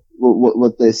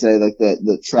what they say like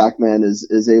that TrackMan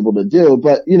is able to do.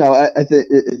 But I think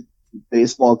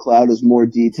Baseball Cloud is more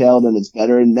detailed and it's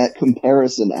better in that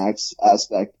comparison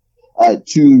aspect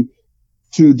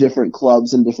to different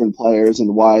clubs and different players,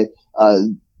 and why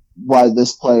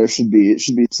this player should be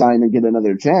signed and get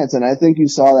another chance. And I think you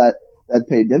saw that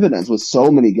paid dividends with so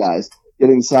many guys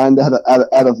getting signed out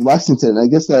of Lexington. I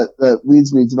guess that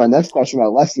leads me to my next question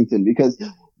about Lexington, because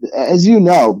as you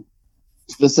know,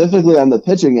 specifically on the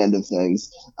pitching end of things,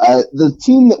 the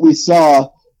team that we saw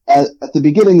at the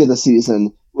beginning of the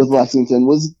season with Lexington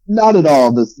was not at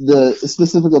all the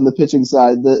specific on the pitching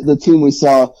side, the team we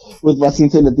saw with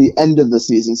Lexington at the end of the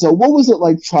season. So what was it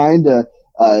like trying to,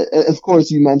 of course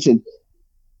you mentioned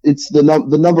it's the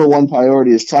number one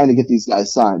priority is trying to get these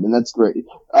guys signed, and that's great.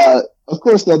 Of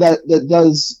course, though, that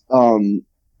does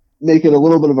make it a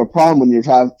little bit of a problem when you're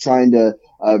trying to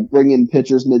bring in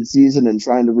pitchers mid-season and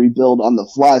trying to rebuild on the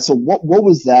fly. So what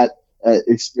was that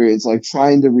experience like,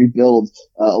 trying to rebuild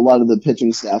a lot of the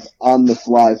pitching staff on the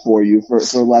fly for you, for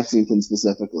Lexington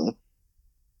specifically?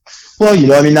 Well,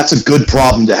 that's a good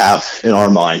problem to have in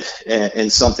our mind,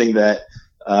 and something that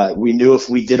we knew if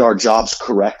we did our jobs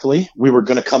correctly, we were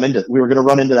going to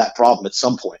run into that problem at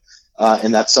some point.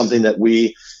 And that's something that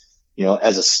we,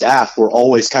 as a staff, we're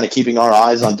always kind of keeping our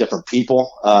eyes on different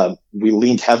people. We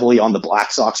leaned heavily on the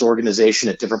Black Sox organization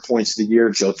at different points of the year.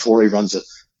 Joe Torre runs a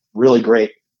really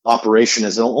great operation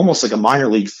as almost like a minor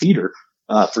league feeder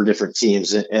for different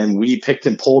teams. And we picked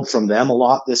and pulled from them a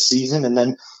lot this season. And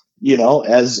then,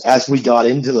 as we got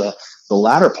into the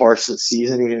latter parts of the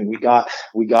season, we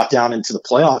got down into the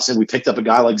playoffs, and we picked up a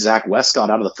guy like Zach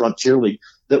Westcott out of the Frontier League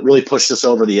that really pushed us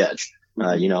over the edge.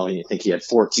 I think he had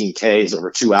 14 Ks over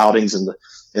 2 outings in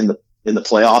the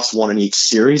playoffs, 1 in each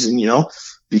series. And,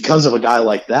 because of a guy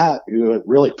like that, it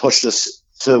really pushed us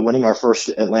to winning our first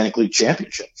Atlantic League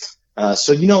championship.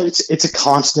 So, it's a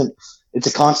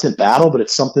constant battle, but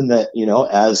it's something that,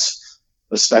 as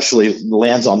especially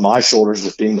lands on my shoulders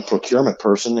with being the procurement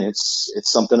person, it's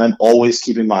something I'm always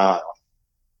keeping my eye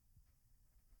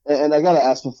on. And I got to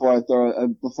ask before I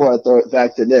throw it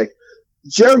back to Nick,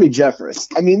 Jeremy Jeffress.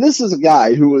 I mean, this is a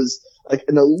guy who was like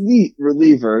an elite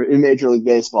reliever in Major League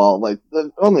Baseball, like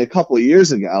only a couple of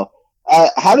years ago.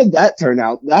 How did that turn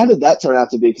out? How did that turn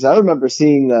out to be? Because I remember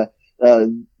seeing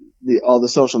all the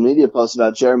social media posts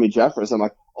about Jeremy Jeffress. I'm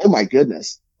like, oh my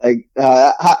goodness! Like,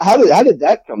 how did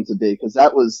that come to be? Because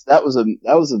that was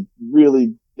a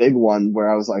really big one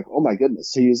where I was like, oh my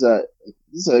goodness, this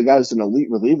is a guy who's an elite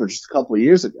reliever just a couple of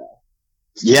years ago.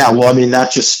 Yeah, well, I mean,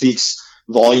 that just speaks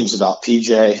volumes about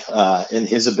PJ and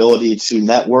his ability to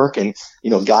network and,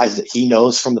 guys that he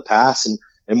knows from the past.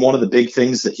 And one of the big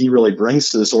things that he really brings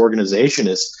to this organization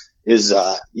is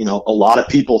a lot of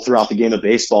people throughout the game of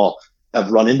baseball have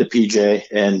run into PJ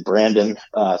and Brandon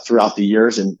throughout the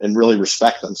years and really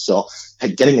respect them. So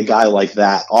getting a guy like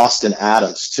that, Austin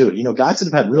Adams too, guys that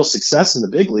have had real success in the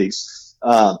big leagues,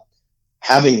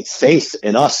 having faith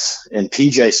in us and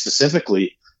PJ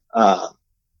specifically,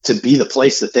 to be the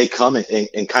place that they come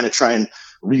and kind of try and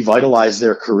revitalize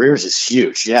their careers is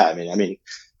huge. Yeah. I mean,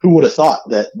 who would have thought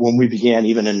that when we began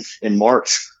even in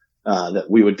March, that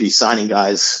we would be signing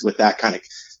guys with that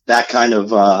kind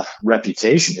of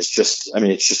reputation? It's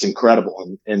just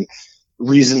incredible. And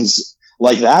reasons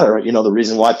like that are, the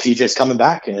reason why PJ's coming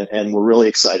back and we're really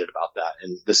excited about that.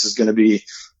 And this is going to be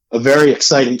a very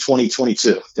exciting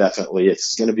 2022. Definitely.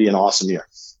 It's going to be an awesome year.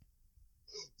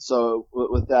 So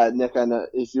with that, Nick, I know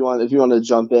if you want to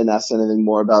jump in, ask anything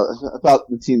more about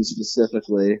the team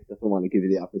specifically, if I want to give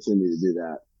you the opportunity to do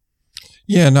that.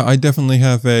 Yeah, no, I definitely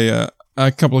have a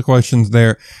couple of questions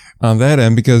there on that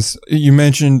end, because you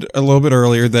mentioned a little bit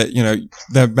earlier that,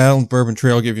 that Battle of Bourbon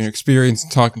Trail gave you an experience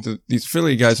talking to these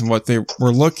affiliate guys and what they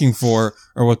were looking for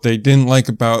or what they didn't like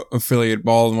about affiliate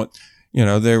ball and what,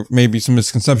 there may be some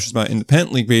misconceptions about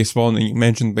independent league baseball, and then you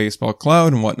mentioned Baseball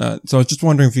Cloud and whatnot. So I was just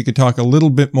wondering if you could talk a little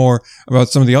bit more about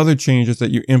some of the other changes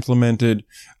that you implemented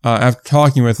after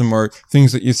talking with them, or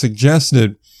things that you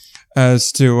suggested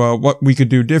as to what we could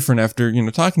do different after,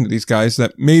 talking to these guys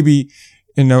that maybe,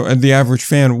 the average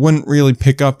fan wouldn't really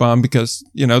pick up on because,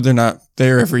 they're not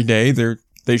there every day.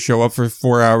 They show up for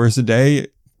 4 hours a day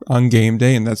on game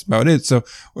day, and that's about it. So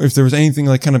if there was anything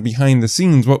like kind of behind the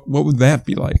scenes, what would that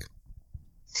be like?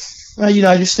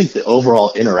 I just think the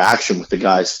overall interaction with the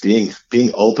guys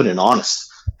being open and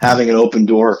honest, having an open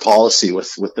door policy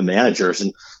with the managers,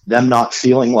 and them not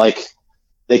feeling like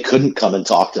they couldn't come and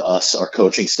talk to us, our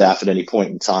coaching staff, at any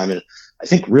point in time. And I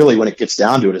think really when it gets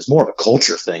down to it, it's more of a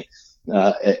culture thing.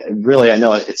 Really, I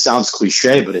know it sounds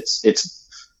cliche, but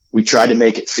we try to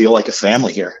make it feel like a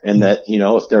family here. And that,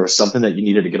 if there was something that you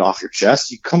needed to get off your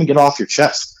chest, you come and get off your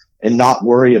chest and not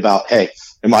worry about, hey,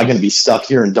 am I going to be stuck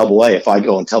here in Double A if I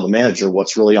go and tell the manager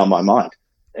what's really on my mind?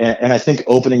 And I think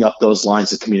opening up those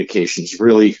lines of communication is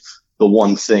really the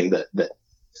one thing that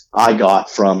I got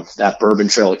from that Bourbon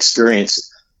Trail experience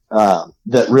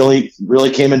that really,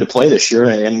 really came into play this year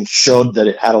and showed that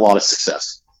it had a lot of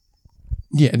success.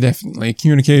 Yeah, definitely.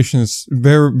 Communication is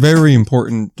very, very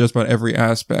important, just about every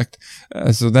aspect.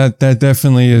 So that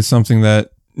definitely is something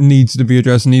that needs to be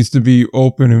addressed, needs to be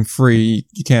open and free.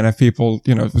 You can't have people,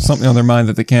 with something on their mind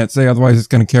that they can't say, otherwise it's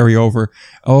going to carry over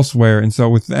elsewhere. And so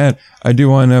with that, I do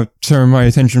want to turn my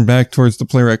attention back towards the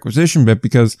player acquisition bit,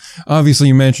 because obviously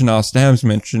you mentioned Austin Adams,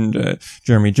 mentioned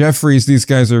Jeremy Jeffress. These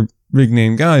guys are big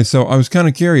name guys. So I was kind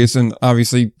of curious, and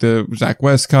obviously the Zach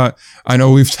Westcott, I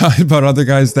know we've talked about other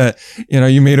guys that,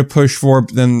 you made a push for,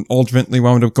 but then ultimately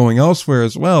wound up going elsewhere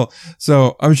as well.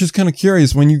 So I was just kind of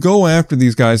curious, when you go after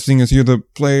these guys, seeing as you're the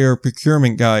player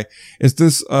procurement guy, is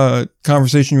this a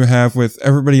conversation you have with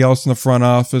everybody else in the front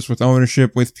office, with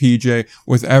ownership, with PJ,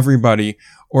 with everybody?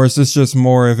 Or is this just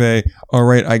more of all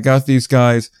right, I got these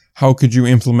guys, how could you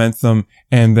implement them,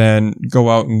 and then go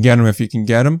out and get them if you can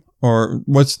get them? Or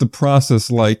what's the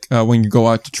process like when you go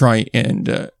out to try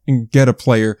and get a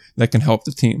player that can help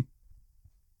the team?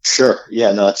 Sure.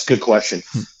 Yeah, no, that's a good question.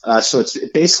 So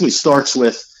it basically starts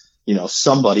with,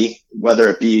 somebody, whether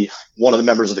it be one of the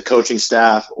members of the coaching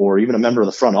staff or even a member of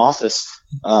the front office,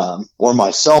 or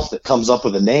myself, that comes up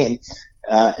with a name.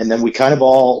 And then we kind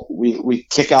of we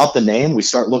kick out the name, we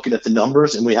start looking at the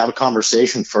numbers, and we have a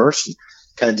conversation first and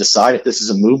kind of decide if this is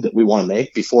a move that we want to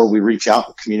make before we reach out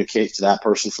and communicate to that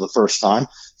person for the first time.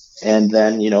 And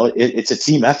then, it's a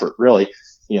team effort, really.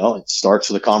 It starts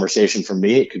with a conversation from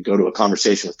me. It could go to a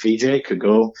conversation with PJ. It could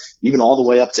go even all the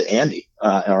way up to Andy,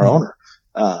 our owner.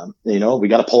 We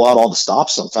got to pull out all the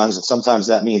stops sometimes, and sometimes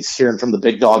that means hearing from the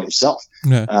big dog himself.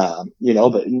 Yeah.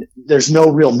 But there's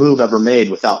no real move ever made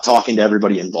without talking to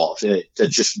everybody involved. It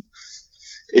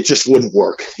just wouldn't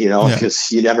work,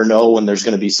 because you never know when there's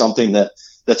going to be something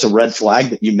that's a red flag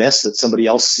that you miss that somebody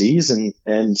else sees.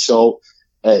 And so,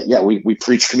 we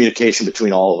preach communication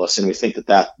between all of us, and we think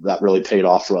that really paid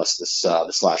off for us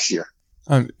this last year.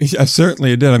 Yeah,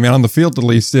 certainly it did. I mean, on the field at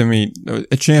least, I mean,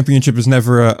 a championship is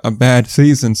never a bad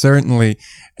season, certainly.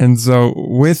 And so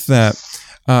with that,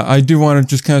 I do want to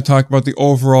just kind of talk about the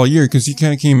overall year, because you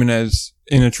kind of came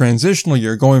in a transitional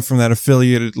year, going from that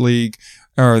affiliated league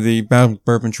or the Battle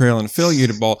Bourbon Trail and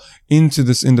affiliated ball into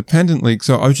this independent league.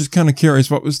 So I was just kind of curious,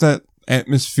 what was that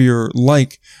atmosphere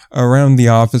like around the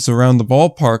office, around the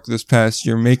ballpark this past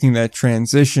year, making that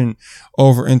transition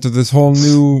over into this whole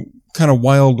new kind of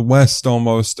wild west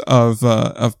almost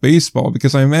of baseball?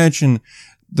 Because I imagine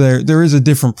there is a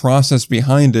different process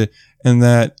behind it, and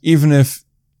that even if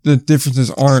the differences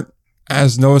aren't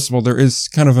as noticeable, there is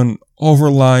kind of an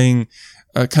overlying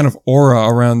kind of aura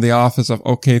around the office of,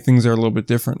 okay, things are a little bit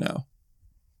different now.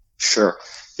 Sure.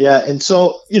 Yeah. And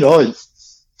so,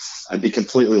 I'd be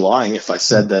completely lying if I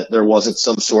said that there wasn't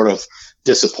some sort of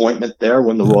disappointment there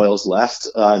when the Royals left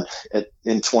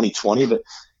in 2020. But,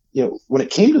 when it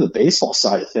came to the baseball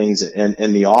side of things and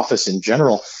the office in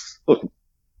general, look,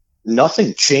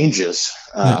 nothing changes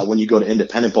when you go to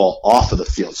independent ball off of the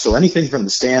field. So anything from the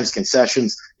stands,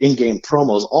 concessions, in-game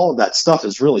promos, all of that stuff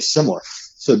is really similar.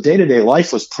 So day-to-day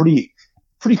life was pretty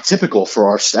typical for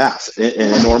our staff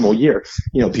in a normal year.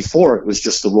 Before it was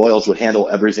just the Royals would handle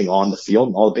everything on the field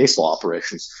and all the baseball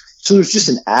operations. So there's just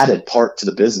an added part to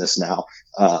the business now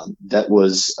that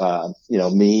was,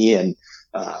 me and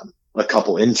a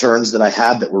couple interns that I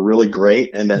had that were really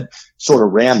great and that sort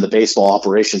of ran the baseball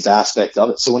operations aspect of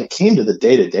it. So when it came to the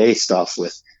day-to-day stuff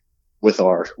with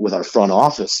our front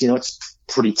office, it's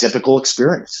pretty typical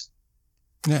experience.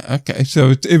 Yeah. Okay. So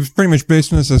it was pretty much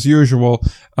business as usual,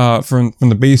 from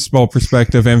the baseball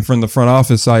perspective, and from the front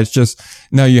office side. It's just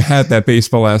now you had that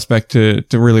baseball aspect to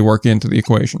really work into the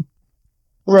equation.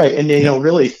 Right. And,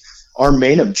 really our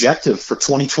main objective for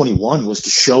 2021 was to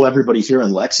show everybody here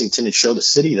in Lexington and show the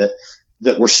city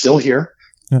that we're still here.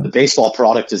 Yeah. The baseball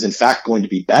product is in fact going to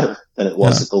be better than it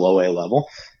was at the low A level,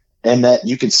 and that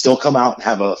you can still come out and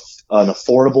have an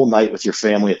affordable night with your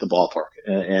family at the ballpark.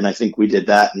 And I think we did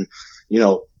that. And,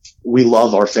 we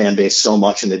love our fan base so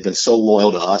much, and they've been so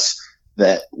loyal to us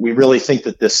that we really think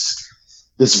that this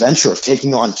venture of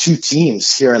taking on two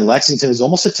teams here in Lexington is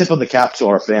almost a tip of the cap to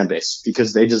our fan base,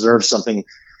 because they deserve something,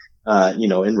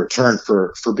 in return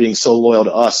for being so loyal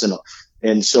to us.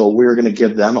 And so we're going to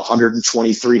give them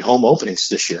 123 home openings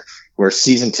this year, where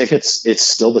season tickets, it's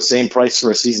still the same price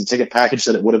for a season ticket package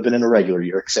that it would have been in a regular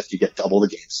year, except you get double the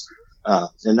games.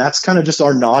 And that's kind of just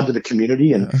our nod to the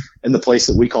community and the place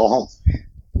that we call home.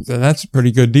 So that's a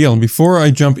pretty good deal. And before I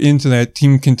jump into that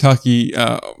Team Kentucky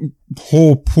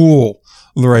whole pool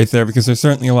right there, because there's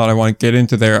certainly a lot I want to get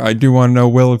into there, I do want to know,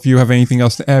 Will, if you have anything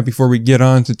else to add before we get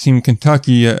on to Team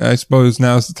Kentucky. I suppose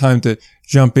now's the time to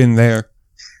jump in there.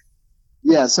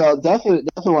 Yeah, so I definitely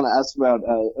want to ask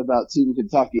about Team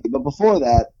Kentucky. But before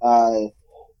that,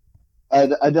 I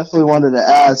definitely wanted to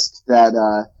ask that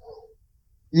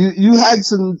you had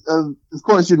some. Of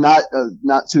course, you're not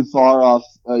too far off.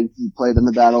 You played in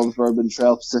the Battle of the Bourbon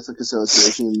Trail, Pacific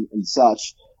Association, and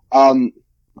such.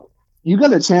 You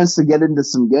got a chance to get into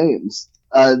some games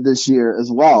this year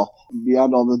as well,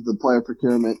 beyond all the player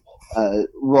procurement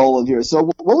role of yours. So,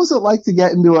 what was it like to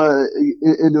get into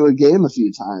a game a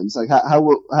few times? Like, how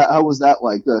was that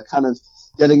like? Kind of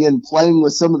getting in, playing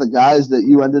with some of the guys that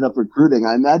you ended up recruiting.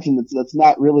 I imagine that's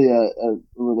not really a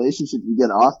relationship you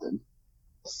get often.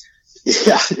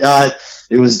 Yeah,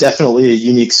 it was definitely a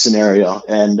unique scenario,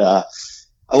 and I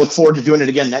look forward to doing it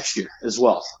again next year as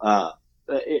well.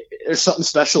 There's something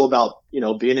special about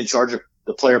being in charge of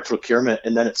the player procurement,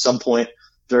 and then at some point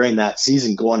during that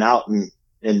season going out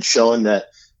and showing that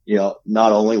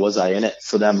not only was I in it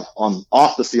for them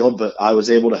off the field, but I was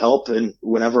able to help and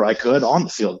whenever I could on the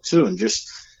field too, and just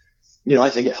I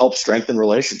think it helps strengthen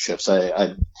relationships.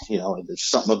 I there's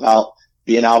something about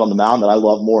being out on the mound that I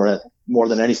love more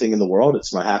than anything in the world.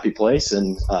 It's my happy place,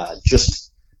 and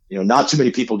not too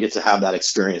many people get to have that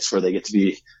experience where they get to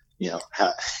be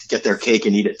get their cake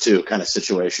and eat it too kind of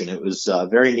situation. It was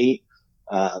very neat,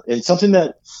 and something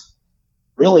that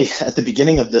really at the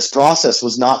beginning of this process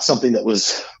was not something that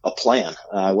was a plan.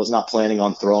 I was not planning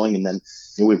on throwing, and then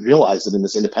we realized that in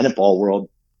this independent ball world,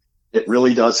 it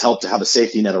really does help to have a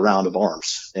safety net around of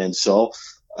arms. And so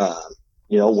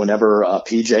whenever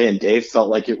PJ and Dave felt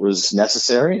like it was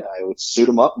necessary, I would suit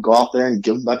them up and go out there and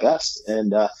give them my best.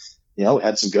 And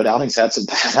had some good outings, had some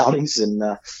bad outings, and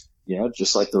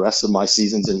just like the rest of my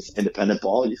seasons in independent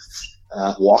ball,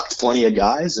 walked plenty of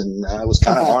guys, and I was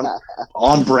kind of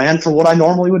on brand for what I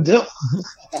normally would do.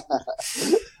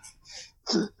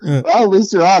 Yeah. Well, at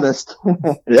least you're honest.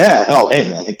 Yeah. Oh, hey,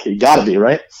 man, you got to be,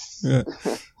 right? Yeah.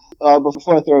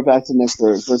 Before I throw it back to Nick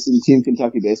for some Team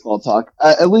Kentucky baseball talk,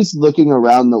 at least looking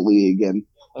around the league, and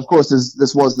of course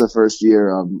this was the first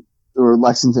year, or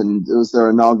Lexington, it was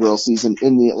their inaugural season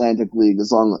in the Atlantic League,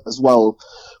 as well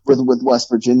with West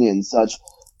Virginia and such.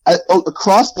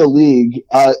 Across the league,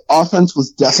 offense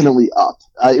was definitely up.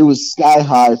 It was sky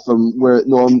high from where it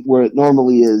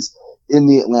normally is in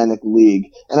the Atlantic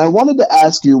League. And I wanted to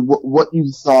ask you what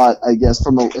you thought, I guess,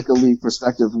 from a league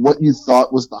perspective, what you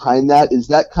thought was behind that. Is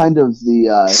that kind of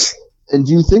and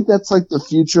do you think that's like the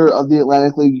future of the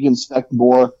Atlantic League? You can expect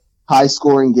more high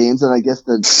scoring games than I guess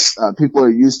that people are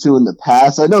used to in the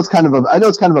past. I know it's kind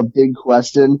of a big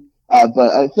question, but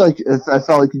I felt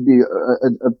like you'd be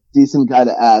a decent guy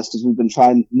to ask, because we've been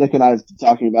Nick and I have been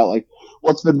talking about like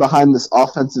what's been behind this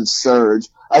offensive surge.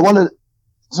 I wanted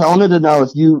to know if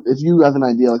you have an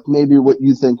idea, like maybe what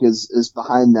you think is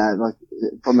behind that, like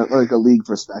from a league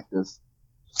perspective.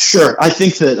 Sure. I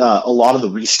think that a lot of the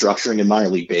restructuring in minor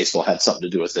league baseball had something to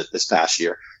do with it this past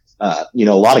year. A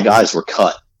lot of guys were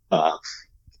cut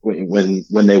when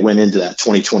they went into that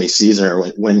 2020 season, or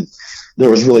when there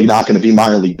was really not going to be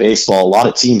minor league baseball. A lot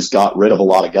of teams got rid of a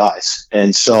lot of guys.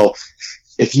 And so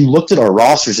if you looked at our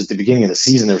rosters at the beginning of the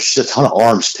season, there was just a ton of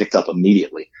arms picked up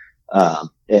immediately.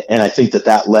 And I think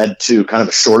that led to kind of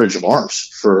a shortage of arms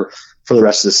for the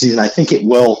rest of the season. I think it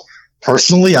will,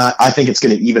 personally, I think it's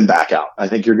going to even back out. I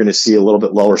think you're going to see a little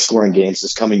bit lower scoring games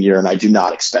this coming year, and I do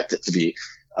not expect it to be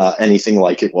anything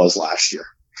like it was last year.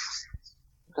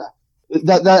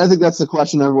 That I think that's the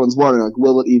question everyone's wondering, like,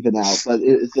 will it even out? But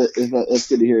it's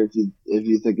good to hear if you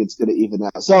think it's going to even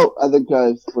out. So I think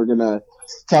we're going to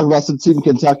talk about some Team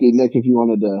Kentucky. Nick, if you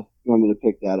wanted to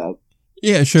pick that up.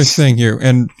 Yeah, sure thing here.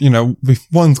 And,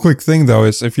 one quick thing, though,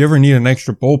 is if you ever need an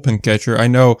extra bullpen catcher, I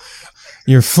know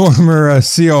your former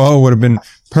COO would have been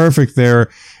perfect there,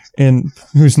 and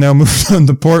who's now moved on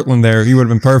to Portland there. He would have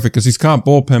been perfect because he's caught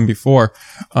bullpen before.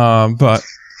 But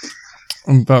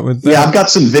with that, yeah, I've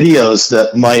got some videos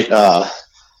that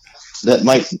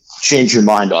might change your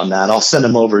mind on that. I'll send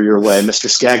them over your way. Mr.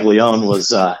 Scaglione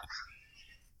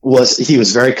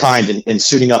was very kind in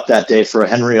suiting up that day for a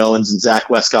Henry Owens and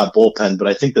Zach Westcott bullpen, but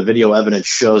I think the video evidence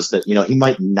shows that he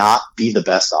might not be the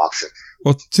best option.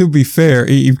 Well, to be fair,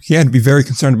 he had to be very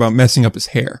concerned about messing up his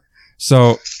hair,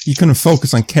 so he couldn't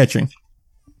focus on catching.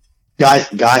 Guy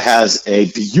has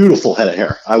a beautiful head of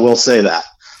hair. I will say that.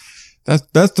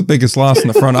 That's the biggest loss in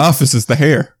the front office is the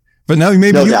hair. But now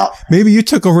maybe you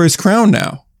took over his crown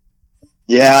now.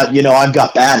 Yeah, I've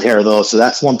got bad hair though, so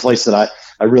that's one place that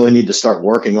I really need to start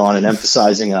working on and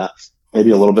emphasizing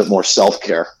maybe a little bit more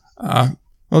self-care.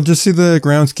 Well, just see the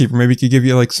groundskeeper. Maybe he could give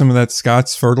you like some of that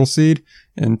Scott's fertile seed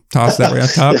and toss that right on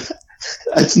top.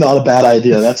 That's not a bad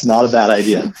idea.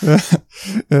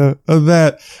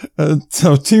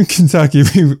 So Team Kentucky,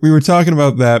 we were talking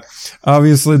about that.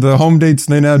 Obviously, the home dates,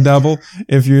 they now double.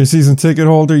 If you're a season ticket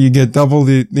holder, you get double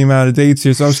the amount of dates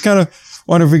here. So I was kind of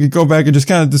wondering if we could go back and just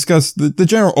kind of discuss the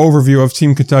general overview of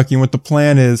Team Kentucky and what the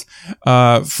plan is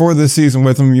for this season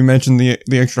with them. You mentioned the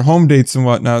extra home dates and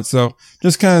whatnot. So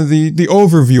just kind of the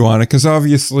overview on it, because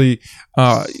obviously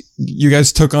you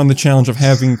guys took on the challenge of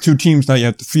having two teams now you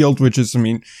have to field, which is,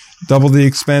 double the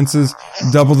expenses,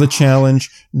 double the challenge,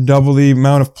 double the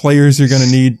amount of players you're going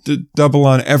to need, double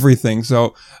on everything.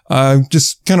 So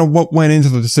just kind of what went into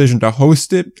the decision to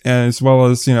host it, as well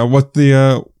as what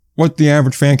the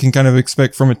average fan can kind of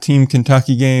expect from a Team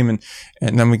Kentucky game,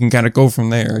 and then we can kind of go from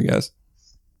there, I guess.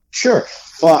 Sure.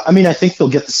 Well, I think they'll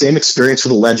get the same experience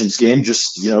with the Legends game,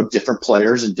 just, different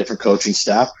players and different coaching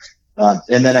staff.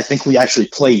 And then I think we actually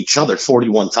play each other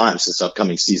 41 times this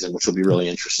upcoming season, which will be really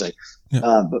interesting.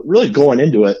 Yeah. But really going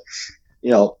into it,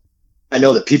 I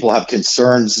know that people have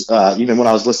concerns, even when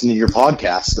I was listening to your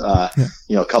podcast,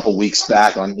 a couple weeks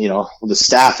back on, the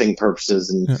staffing purposes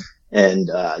and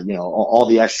all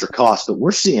the extra costs that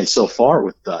we're seeing so far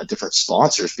with different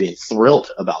sponsors being thrilled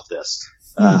about this.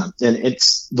 And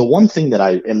it's the one thing that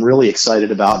I am really excited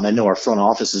about, and I know our front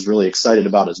office is really excited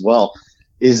about as well,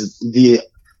 is the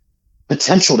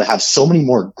potential to have so many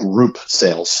more group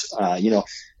sales.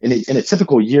 In a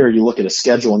typical year, you look at a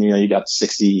schedule and, you got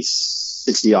 60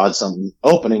 odd something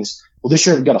openings. Well, this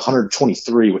year we've got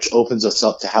 123, which opens us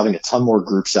up to having a ton more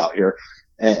groups out here.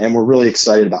 And we're really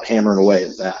excited about hammering away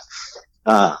at that.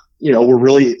 We're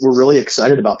really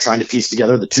excited about trying to piece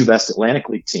together the two best Atlantic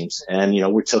League teams. And,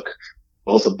 we took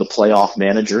both of the playoff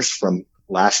managers from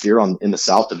last year in the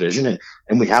South Division,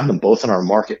 and we have them both in our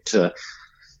market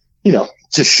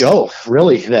to show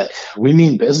really that we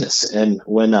mean business. And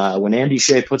when Andy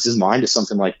Shea puts his mind to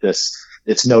something like this,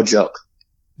 it's no joke.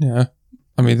 Yeah.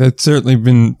 I mean, that's certainly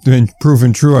been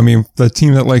proven true. I mean, the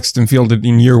team that Lexington fielded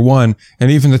in year one, and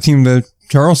even the team that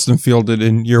Charleston fielded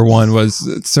in year one was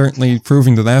certainly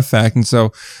proving to that fact. And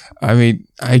so, I mean,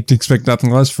 I expect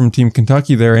nothing less from Team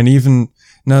Kentucky there. And even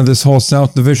now this whole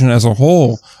South Division as a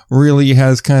whole really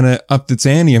has kind of upped its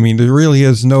ante. I mean, there really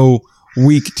is no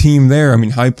weak team there. I mean,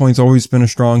 High Point's always been a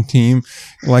strong team.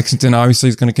 Lexington obviously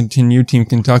is going to continue. Team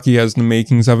Kentucky has the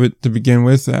makings of it to begin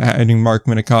with, adding Mark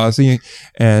Minikazi.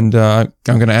 And I'm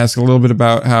going to ask a little bit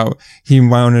about how he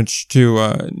managed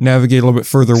to navigate a little bit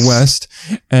further west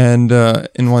and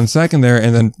in 1 second there.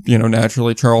 And then,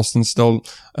 naturally, Charleston's still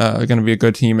going to be a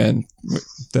good team. And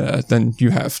then you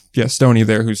have, Stoney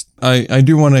there, who's, I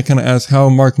do want to kind of ask how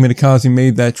Mark Minikazi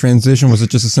made that transition. Was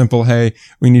it just a simple, hey,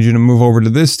 we need you to move over to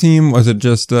this team? Was it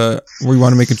just, we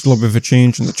want to make a little bit of a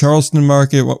change in the Charleston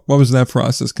market? What was that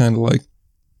process kind of like?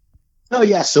 Oh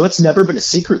yeah. So it's never been a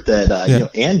secret that,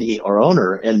 Andy, our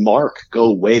owner, and Mark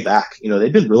go way back.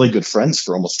 They've been really good friends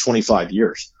for almost 25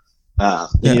 years.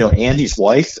 Andy's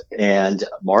wife and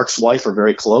Mark's wife are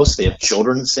very close. They have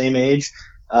children the same age.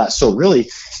 So really,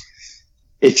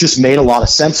 it just made a lot of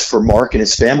sense for Mark and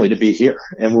his family to be here.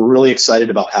 And we're really excited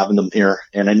about having them here.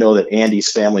 And I know that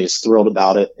Andy's family is thrilled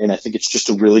about it. And I think it's just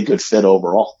a really good fit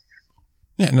overall.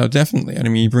 Yeah, no, definitely. I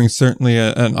mean, he brings certainly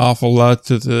an awful lot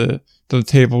to the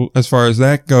table as far as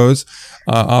that goes,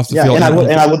 off the field.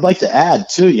 And I would like to add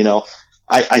too,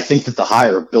 I think that the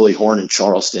hire of Billy Horn in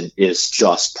Charleston is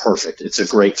just perfect. It's a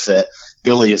great fit.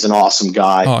 Billy is an awesome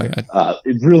guy. Oh, yeah.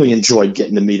 Really enjoyed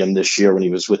getting to meet him this year when he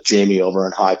was with Jamie over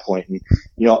in High Point. And,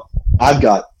 I've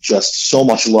got just so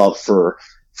much love for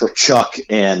Chuck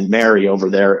and Mary over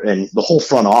there and the whole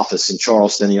front office in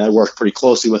Charleston. I worked pretty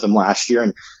closely with him last year.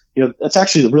 And, that's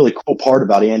actually the really cool part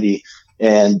about Andy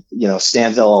and,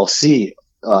 Stan's LLC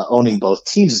owning both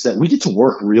teams is that we get to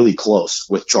work really close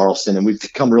with Charleston, and we've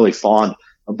become really fond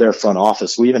of their front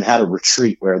office. We even had a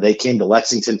retreat where they came to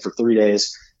Lexington for 3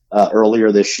 days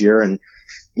earlier this year. And,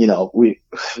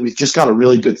 we've just got a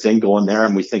really good thing going there,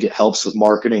 and we think it helps with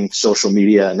marketing, social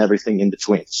media, and everything in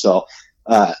between. So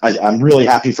I'm really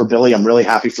happy for Billy. I'm really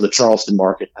happy for the Charleston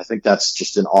market. I think that's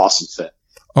just an awesome fit.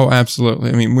 Oh,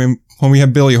 absolutely. I mean, when we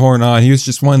had Billy Horn on, he was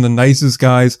just one of the nicest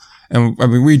guys. And I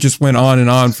mean, we just went on and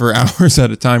on for hours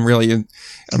at a time, really. And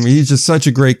I mean, he's just such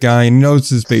a great guy and knows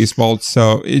his baseball.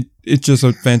 So it's just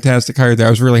a fantastic hire there. I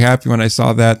was really happy when I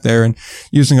saw that there, and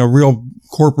using a real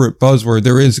corporate buzzword,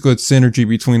 there is good synergy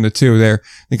between the two there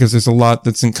because there's a lot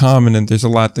that's in common and there's a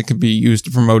lot that could be used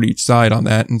to promote each side on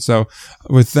that. And so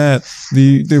with that,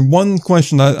 the one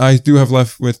question that I do have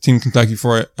left with Team Kentucky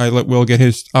before I let Will get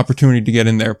his opportunity to get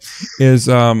in there is,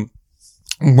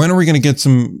 when are we going to get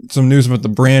some news about the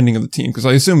branding of the team? Because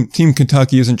I assume Team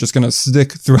Kentucky isn't just going to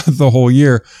stick throughout the whole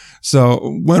year.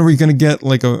 So when are we going to get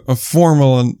like a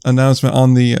formal announcement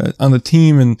on the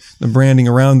team and the branding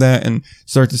around that, and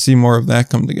start to see more of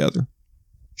that come together?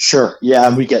 Sure. Yeah,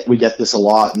 and we get this a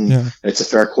lot, and It's a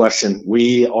fair question.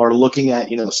 We are looking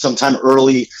at sometime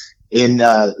early in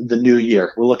the new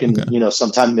year. We're looking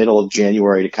sometime middle of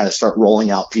January to kind of start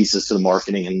rolling out pieces to the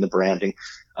marketing and the branding.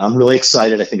 I'm really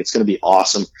excited. I think it's going to be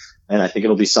awesome, and I think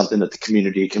it'll be something that the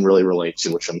community can really relate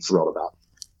to, which I'm thrilled about.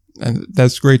 And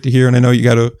that's great to hear. And I know you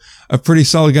got a pretty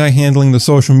solid guy handling the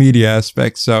social media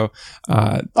aspect. So,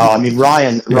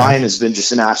 Ryan has been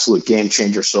just an absolute game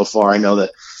changer so far. I know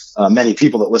that many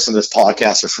people that listen to this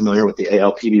podcast are familiar with the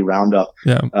ALPB Roundup.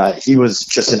 Yeah. He was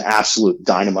just an absolute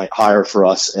dynamite hire for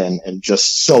us, and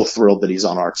just so thrilled that he's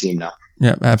on our team now.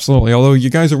 Yeah, absolutely. Although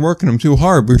you guys are working him too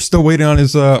hard. We're still waiting on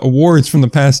his awards from the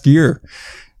past year.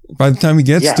 By the time he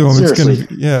gets to him, seriously. It's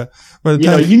going to, By the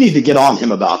time you need to get on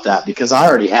him about that, because I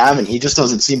already have, and he just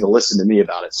doesn't seem to listen to me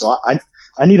about it. So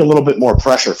I need a little bit more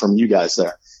pressure from you guys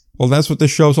there. Well, that's what this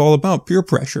show's all about, peer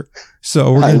pressure.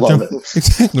 So we're going to jump.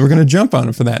 Exactly. We're going to jump on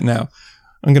him for that now.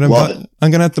 I'm going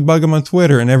to have to bug him on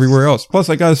Twitter and everywhere else. Plus,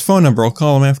 I got his phone number. I'll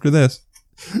call him after this.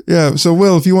 Yeah. So,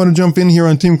 Will, if you want to jump in here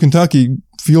on Team Kentucky,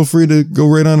 feel free to go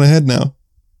right on ahead now.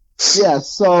 Yeah.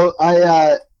 So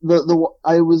I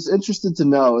was interested to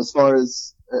know as far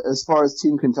as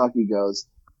Team Kentucky goes.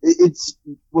 It's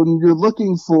when you're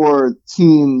looking for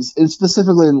teams, and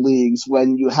specifically in leagues,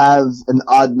 when you have an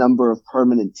odd number of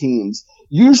permanent teams,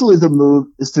 usually the move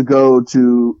is to go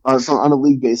to, on a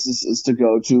league basis, is to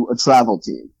go to a travel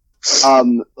team.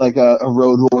 Like a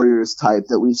Road Warriors type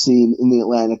that we've seen in the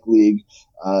Atlantic League,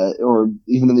 or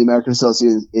even in the American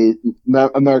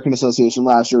Association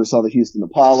last year. We saw the Houston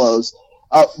Apollos.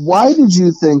 Why did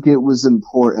you think it was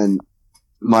important,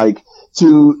 Mike,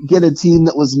 to get a team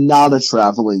that was not a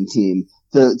traveling team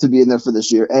to be in there for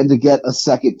this year, and to get a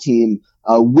second team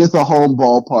with a home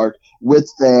ballpark with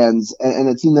fans and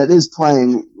a team that is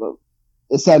playing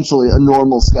essentially a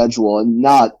normal schedule and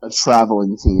not a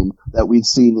traveling team that we've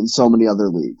seen in so many other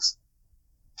leagues.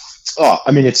 Oh,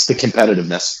 I mean, it's the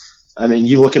competitiveness. I mean,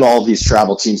 you look at all of these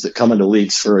travel teams that come into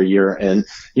leagues for a year, and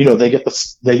they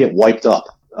get wiped up.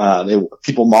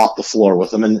 People mop the floor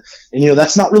with them, and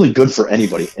that's not really good for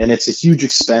anybody. And it's a huge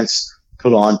expense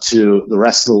put on to the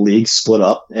rest of the league, split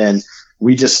up. And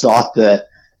we just thought that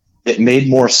it made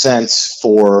more sense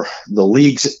for the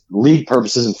league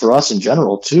purposes and for us in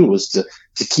general too, was to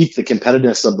keep the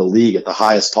competitiveness of the league at the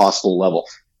highest possible level.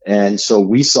 And so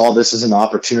we saw this as an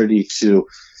opportunity to,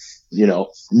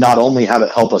 not only have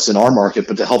it help us in our market,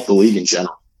 but to help the league in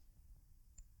general.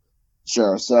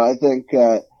 Sure. So I think,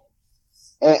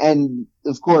 and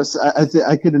of course,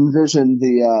 I could envision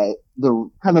the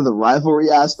kind of the rivalry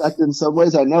aspect in some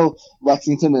ways. I know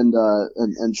Lexington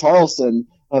and Charleston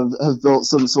have built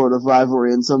some sort of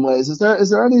rivalry in some ways. Is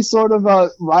there any sort of a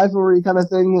rivalry kind of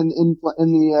thing in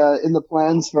the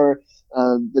plans for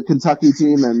the Kentucky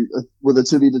team and with a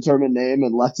to be determined name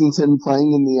and Lexington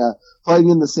playing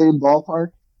in the same ballpark?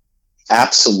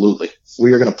 Absolutely.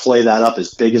 We are going to play that up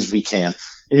as big as we can.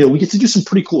 We get to do some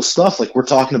pretty cool stuff. Like we're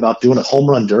talking about doing a home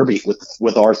run derby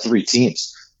with our three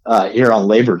teams here on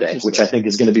Labor Day, which I think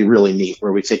is going to be really neat,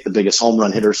 where we take the biggest home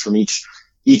run hitters from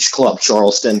each club,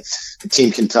 Charleston,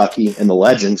 Team Kentucky, and the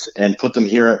Legends, and put them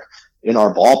here in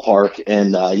our ballpark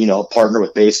and, partner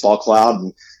with Baseball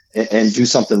Cloud and do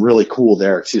something really cool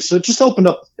there too. So it just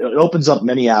opens up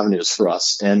many avenues for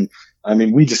us. And I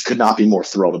mean, we just could not be more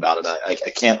thrilled about it. I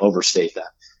can't overstate that.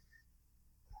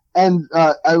 And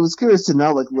I was curious to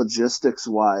know, like, logistics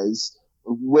wise,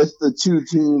 with the two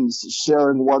teams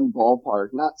sharing one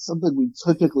ballpark, not something we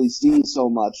typically see so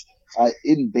much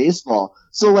in baseball.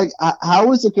 So, like,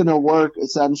 how is it going to work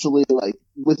essentially, like,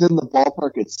 within the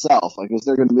ballpark itself? Like, is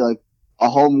there going to be, like, a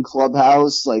home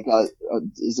clubhouse? Like,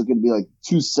 is it going to be, like,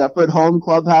 two separate home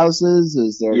clubhouses?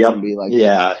 Is there going to be, like...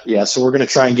 Yeah. So we're going to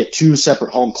try and get two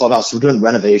separate home clubhouses. We're doing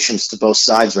renovations to both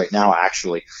sides right now,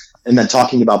 actually. And then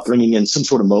talking about bringing in some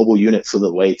sort of mobile unit for the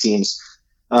away teams.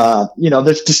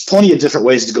 There's just plenty of different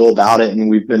ways to go about it. And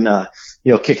we've been,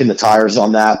 kicking the tires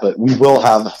on that, but we will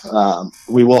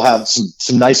have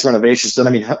some nice renovations done. I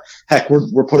mean, heck,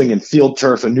 we're putting in field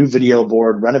turf, a new video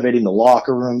board, renovating the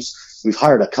locker rooms. We've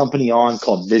hired a company on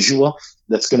called Visua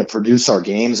that's going to produce our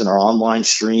games and our online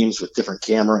streams with different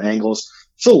camera angles.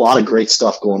 There's a lot of great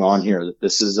stuff going on here that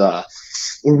this is,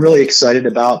 we're really excited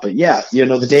about. But yeah,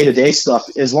 the day-to-day stuff,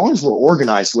 as long as we're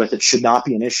organized with it, should not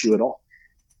be an issue at all.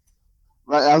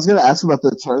 Right. I was going to ask about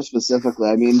the turf specifically.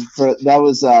 I mean, that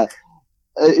was,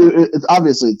 it's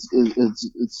obviously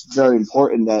it's very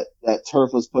important that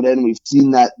turf was put in. We've seen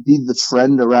that be the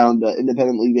trend around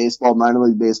independent league baseball, minor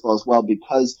league baseball as well,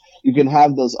 because you can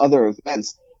have those other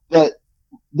events. But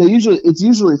it's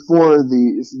usually for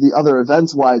the other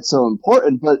events why it's so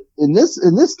important. But in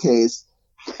this case,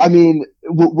 I mean,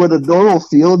 would a normal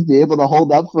field be able to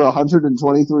hold up for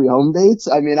 123 home dates?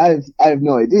 I mean, I have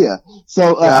no idea.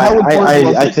 So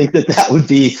I think that would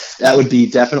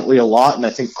be definitely a lot, and I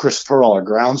think Chris Pearl, our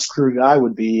grounds crew guy,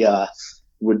 would be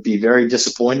very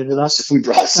disappointed in us if we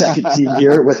brought a second team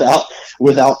here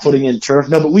without putting in turf.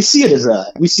 No, but we see it as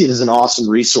an awesome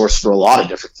resource for a lot of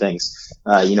different things.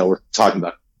 We're talking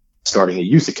about starting a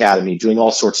youth academy, doing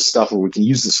all sorts of stuff where we can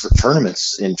use this for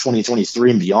tournaments in 2023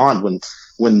 and beyond when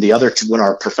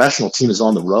our professional team is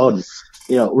on the road.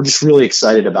 We're just really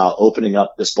excited about opening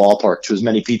up this ballpark to as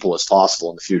many people as possible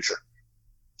in the future.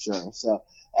 Sure.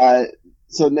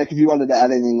 So Nick, if you wanted to add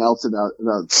anything else about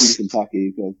Team Kentucky,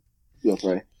 you could feel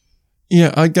free.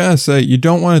 Yeah, I gotta say, you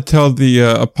don't want to tell the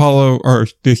Apollo or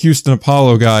the Houston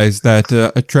Apollo guys that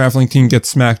a traveling team gets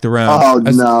smacked around.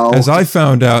 Oh, no. As I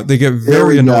found out, they get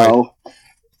very annoyed.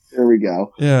 Here we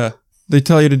go. Yeah. They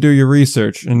tell you to do your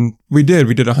research, and we did.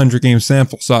 We did a 100-game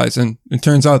sample size, and it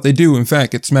turns out they do, in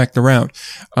fact, get smacked around.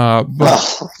 Oh,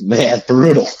 man,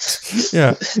 brutal.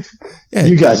 Yeah.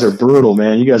 You guys are brutal,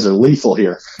 man. You guys are lethal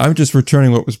here. I'm just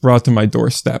returning what was brought to my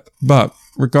doorstep. But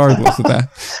regardless of that,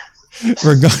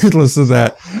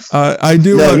 I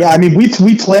do. I mean,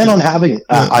 we plan on having.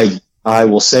 I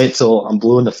will say it till I'm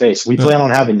blue in the face. We plan on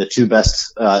having the two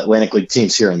best Atlantic League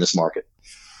teams here in this market.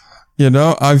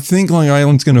 I think Long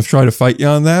Island's going to try to fight you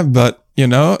on that, but,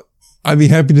 I'd be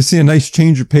happy to see a nice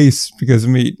change of pace because,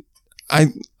 I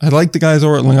like the guys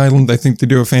over at Long Island. I think they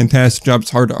do a fantastic job.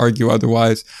 It's hard to argue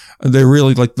otherwise. They're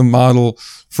really like the model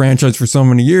franchise for so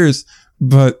many years,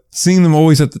 but seeing them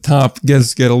always at the top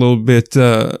does get a little bit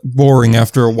boring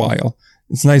after a while.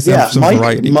 It's nice to have some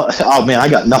variety. Oh, man, I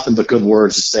got nothing but good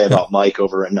words to say about Mike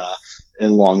over in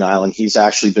in Long Island. He's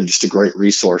actually been just a great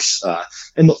resource,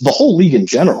 and the whole league in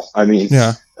general. I mean,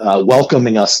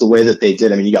 welcoming us the way that they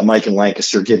did. I mean, you got Mike in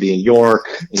Lancaster, Gibby in York,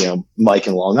 Mike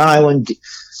in Long Island.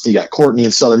 You got Courtney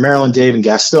in Southern Maryland, Dave in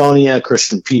Gastonia,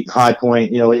 Christian Pete in High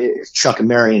Point, Chuck and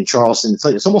Mary in Charleston.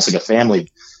 It's almost like a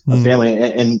family,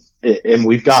 and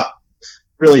we've got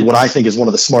really what I think is one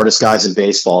of the smartest guys in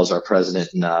baseball is our president,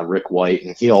 Rick White.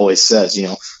 And he always says,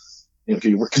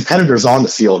 we're competitors on the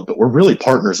field, but we're really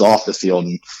partners off the field.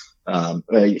 And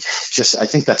I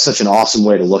think that's such an awesome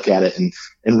way to look at it.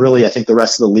 And really, I think the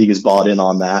rest of the league is bought in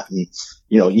on that. And,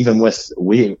 even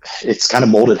it's kind of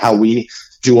molded how we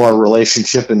do our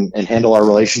relationship and handle our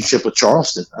relationship with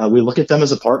Charleston. We look at them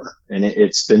as a partner, and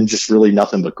it's been just really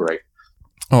nothing but great.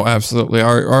 Oh, absolutely.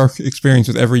 Our experience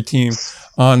with every team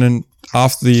on and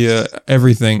off the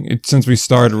everything since we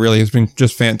started really has been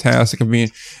just fantastic. I mean,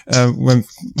 when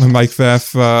Mike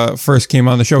Pfaff first came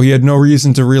on the show, he had no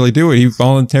reason to really do it. He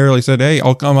voluntarily said, "Hey,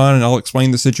 I'll come on and I'll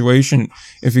explain the situation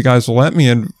if you guys will let me."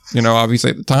 And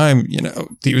obviously at the time,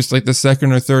 he was like the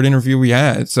second or third interview we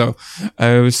had, so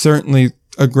it was certainly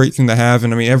a great thing to have.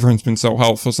 And I mean, everyone's been so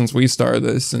helpful since we started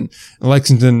this, and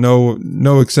Lexington,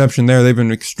 no exception there. They've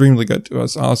been extremely good to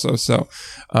us also. So,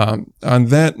 on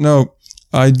that note,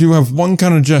 I do have one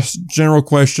kind of just general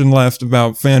question left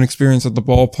about fan experience at the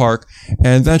ballpark.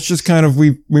 And that's just kind of,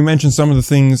 we mentioned some of the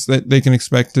things that they can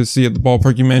expect to see at the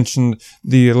ballpark. You mentioned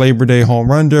the Labor Day home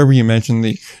run derby. You mentioned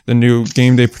the new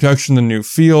game day production, the new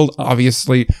field,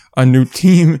 obviously a new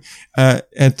team, at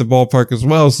the ballpark as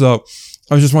well. So,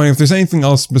 I was just wondering if there's anything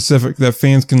else specific that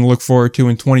fans can look forward to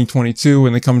in 2022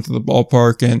 when they come to the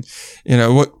ballpark, and,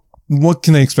 what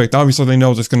can they expect? Obviously, they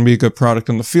know there's going to be a good product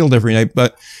on the field every night,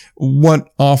 but what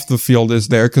off the field is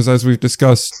there? Because as we've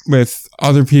discussed with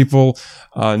other people,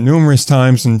 numerous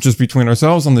times and just between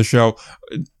ourselves on the show,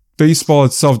 baseball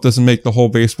itself doesn't make the whole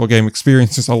baseball game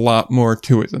experience. There's a lot more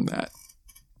to it than that.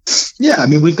 Yeah. I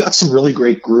mean, we've got some really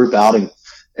great group outing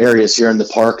areas here in the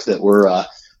park that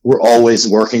we're always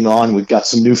working on. We've got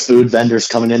some new food vendors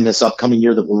coming in this upcoming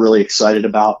year that we're really excited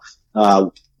about.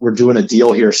 We're doing a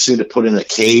deal here soon to put in a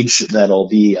cage that'll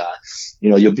be,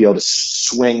 you'll be able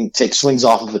to take swings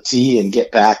off of a tee and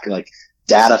get back like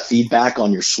data feedback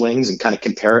on your swings and kind of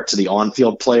compare it to the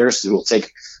on-field players who will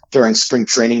take during spring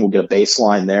training. We'll get a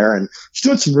baseline there, and just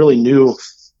doing some really new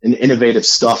and innovative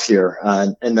stuff here.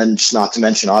 And then just not to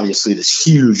mention, obviously, this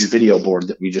huge video board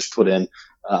that we just put in,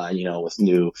 with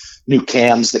new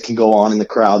cams that can go on in the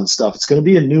crowd and stuff. It's going to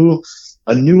be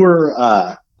a newer,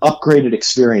 upgraded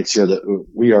experience here that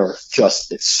we are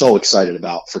just so excited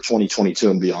about for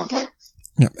 2022 and beyond.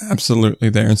 Yeah, absolutely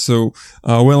there. And so,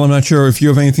 Will, I'm not sure if you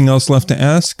have anything else left to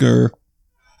ask, or.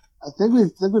 I think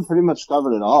we pretty much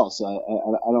covered it all. So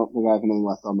I don't think I have anything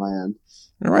left on my end.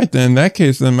 All right, then in that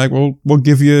case, then Mike, we'll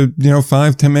give you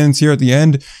 5-10 minutes here at the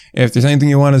end. If there's anything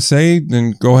you want to say,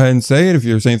 then go ahead and say it. If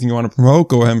there's anything you want to promote,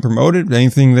 go ahead and promote it.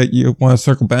 Anything that you want to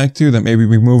circle back to that maybe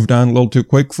we moved on a little too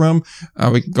quick from,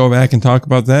 we can go back and talk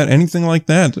about that. Anything like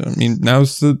that. I mean,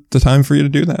 now's the time for you to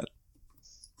do that.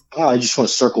 I just want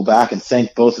to circle back and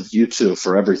thank both of you two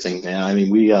for everything, man. I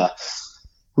mean,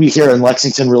 we here in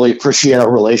Lexington really appreciate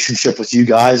our relationship with you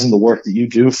guys and the work that you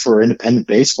do for independent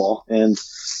baseball. And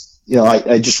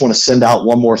I just want to send out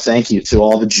one more thank you to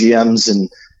all the GMs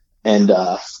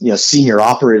and senior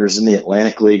operators in the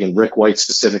Atlantic League, and Rick White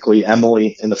specifically,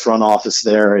 Emily in the front office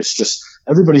there. It's just,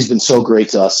 everybody's been so great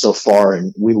to us so far,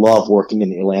 and we love working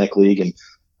in the Atlantic League, and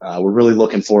we're really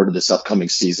looking forward to this upcoming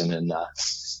season, and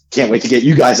can't wait to get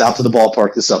you guys out to the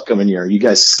ballpark this upcoming year. You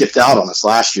guys skipped out on us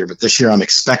last year, but this year I'm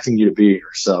expecting you to be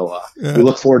here. So we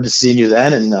look forward to seeing you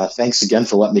then, and thanks again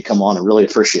for letting me come on. I really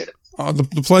appreciate it. Oh, the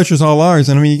pleasure's all ours.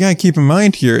 And I mean, you gotta keep in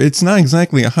mind here, it's not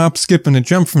exactly a hop, skip, and a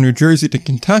jump from New Jersey to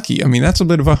Kentucky. I mean, that's a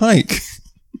bit of a hike.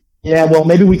 Yeah, well,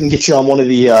 maybe we can get you on one of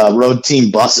the road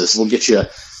team buses. We'll get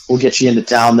you into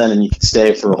town then, and you can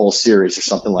stay for a whole series or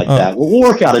something like that. We'll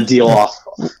work out a deal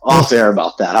off air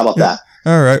about that. How about that?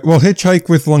 All right. Well, hitchhike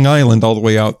with Long Island all the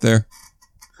way out there.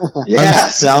 Yeah,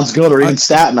 sounds good. Or even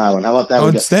Staten Island. How about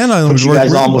that? Staten Island would work. Put you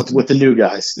guys on with the new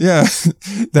guys. Yeah,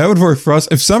 that would work for us.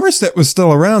 If Somerset was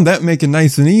still around, that'd make it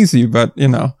nice and easy. But,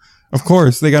 of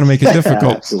course, they got to make it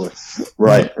difficult. Absolutely.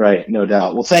 Right. No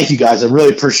doubt. Well, thank you, guys. I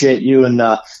really appreciate you, and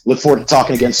look forward to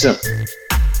talking again soon.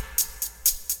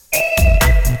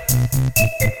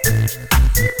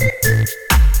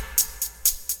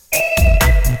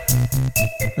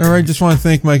 All right, just want to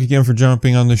thank Mike again for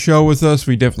jumping on the show with us.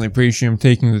 We definitely appreciate him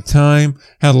taking the time.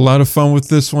 Had a lot of fun with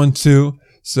this one, too.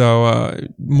 So,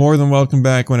 more than welcome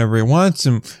back whenever he wants,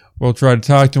 and we'll try to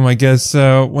talk to him, I guess,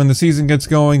 when the season gets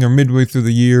going or midway through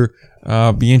the year.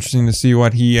 Be interesting to see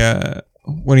what he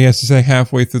what he has to say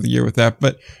halfway through the year with that.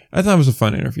 But I thought it was a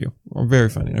fun interview, a very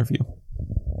fun interview.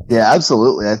 Yeah,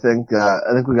 absolutely. I think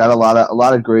we got a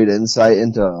lot of great insight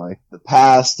into like the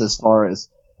past as far as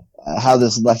how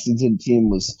this Lexington team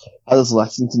was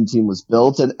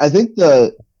built, and I think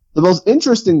the most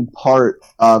interesting part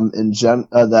the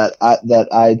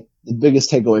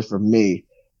biggest takeaway for me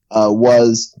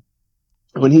was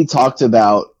when he talked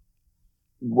about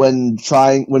during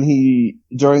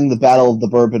the Battle of the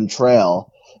Bourbon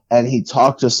Trail, and he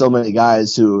talked to so many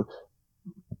guys who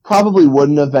probably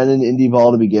wouldn't have been in indie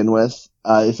ball to begin with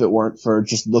if it weren't for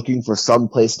just looking for some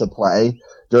place to play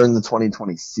during the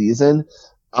 2020 season.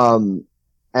 And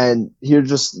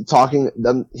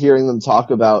hearing them talk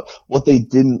about what they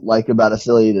didn't like about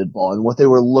affiliated ball and what they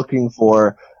were looking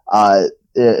for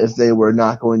if they were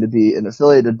not going to be in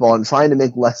affiliated ball, and trying to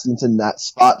make Lexington that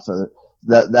spot for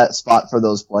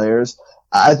those players.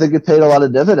 I think it paid a lot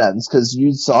of dividends, because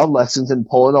you saw Lexington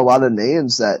pull in a lot of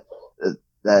names that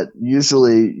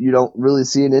usually you don't really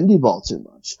see in indie ball too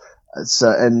much.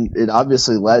 And it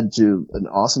obviously led to an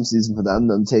awesome season for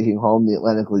them taking home the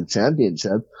Atlantic League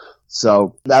Championship.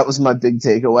 So that was my big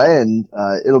takeaway, and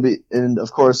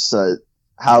of course,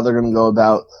 how they're going to go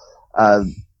about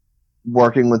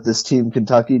working with this Team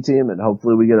Kentucky team, and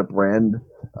hopefully we get a brand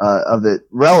of it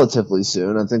relatively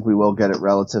soon. I think we will get it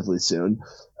relatively soon,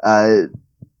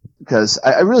 because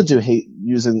I really do hate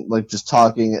using just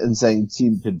talking and saying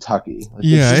Team Kentucky.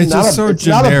 It's just so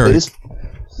generic.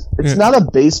 It's not a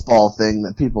baseball thing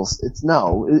that people. It's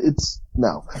no.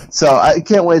 So I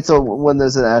can't wait till when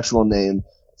there's an actual name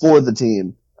for the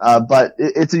team. But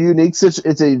it's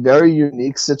a very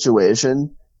unique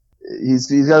situation. He's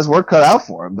got his work cut out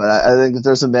for him. But I think if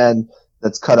there's a man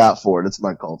that's cut out for it, it's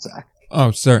Mike Kolchak.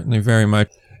 Oh, certainly, very much.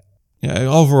 Yeah,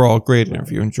 overall, great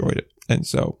interview. Enjoyed it. And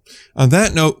so, on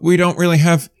that note, we don't really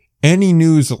have any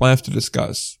news left to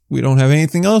discuss. We don't have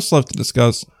anything else left to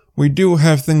discuss. We do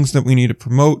have things that we need to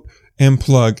promote and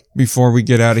plug before we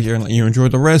get out of here and let you enjoy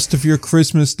the rest of your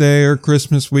Christmas Day or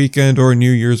Christmas weekend or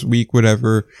New Year's week,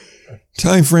 whatever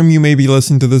time frame you may be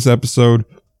listening to this episode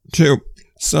too.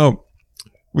 So,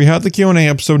 we have the Q&A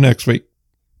episode next week.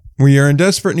 We are in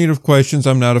desperate need of questions.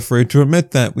 I'm not afraid to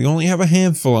admit that. We only have a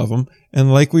handful of them,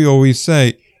 and like we always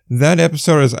say, that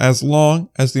episode is as long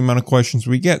as the amount of questions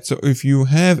we get. So if you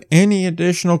have any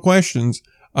additional questions,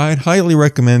 I'd highly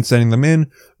recommend sending them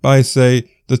in by, say,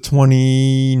 the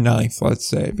 29th, let's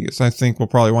say, because I think we'll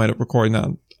probably wind up recording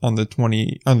that on the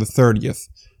 30th,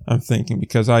 I'm thinking,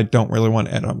 because I don't really want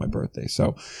to edit on my birthday.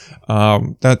 So,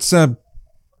 that said,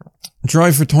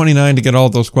 try for 29 to get all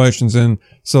those questions in,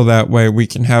 so that way we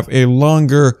can have a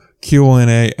longer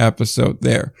Q&A episode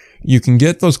there. You can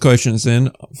get those questions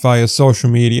in via social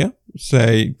media,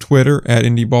 say Twitter at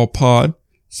IndieBallPod,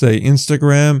 say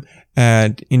Instagram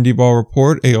at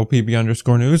IndieBallReport,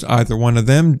 AOPB_news, either one of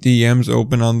them, DMs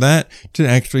open on that to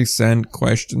actually send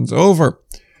questions over.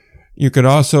 You could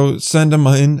also send them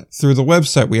in through the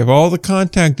website. We have all the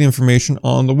contact information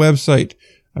on the website.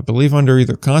 I believe under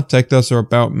either Contact Us or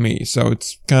About Me, so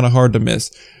it's kind of hard to miss.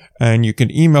 And you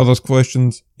can email those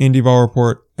questions,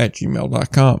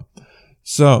 IndieBallReport@gmail.com.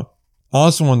 So,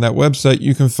 also on that website,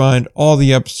 you can find all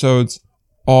the episodes,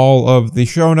 all of the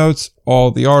show notes,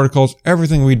 all the articles,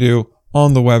 everything we do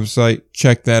on the website.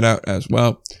 Check that out as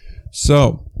well.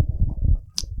 So,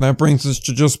 that brings us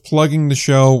to just plugging the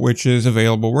show, which is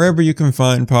available wherever you can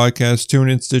find podcasts,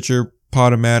 TuneIn, Stitcher,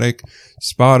 Podomatic,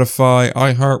 Spotify,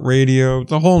 iHeartRadio,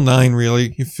 the whole nine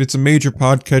really. If it's a major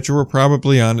podcatcher, we're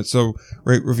probably on it, so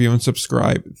rate, review, and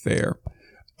subscribe there.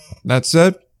 That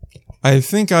said, I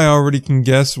think I already can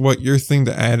guess what your thing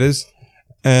to add is,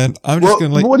 and I'm just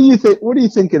gonna What do you think? What do you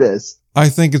think it is? I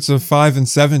think it's a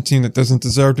 5-17 that doesn't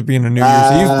deserve to be in a New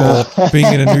Year's Eve bowl,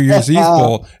 being in a New Year's Eve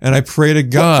bowl, and I pray to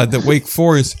God that Wake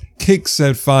Forest kicks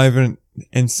said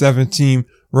 5-17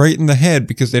 right in the head,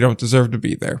 because they don't deserve to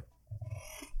be there.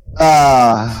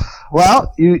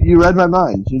 Well, you read my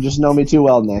mind. You just know me too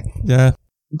well, Nick. Yeah.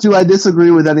 Do I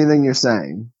disagree with anything you're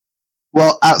saying?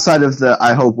 Well, outside of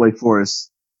I hope Wake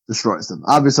Forest destroys them.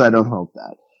 Obviously, I don't hope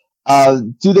that.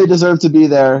 Do they deserve to be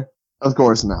there? Of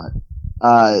course not.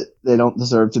 They don't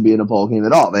deserve to be in a bowl game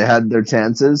at all. They had their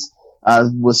chances,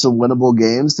 with some winnable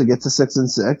games to get to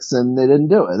 6-6, and they didn't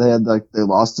do it. They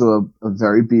lost to a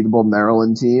very beatable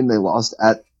Maryland team. They lost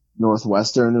at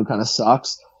Northwestern, who kind of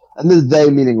sucks. And they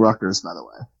meaning Rutgers, by the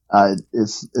way.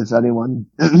 If anyone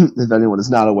is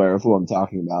not aware of who I'm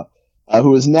talking about,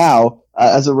 who is now,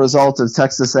 as a result of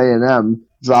Texas A&M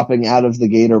dropping out of the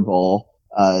Gator Bowl,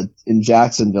 in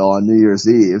Jacksonville on New Year's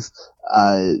Eve,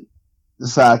 the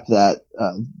fact that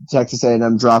Texas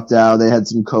A&M dropped out. They had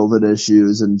some COVID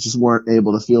issues and just weren't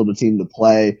able to field a team to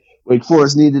play. Wake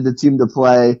Forest needed a team to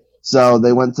play, so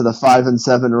they went to the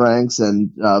 5-7 ranks,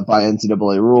 and by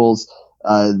NCAA rules,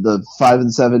 the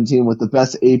 5-7 team with the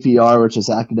best APR, which is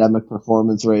academic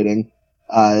performance rating,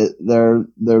 their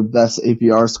best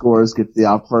APR scores get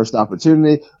the first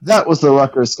opportunity. That was the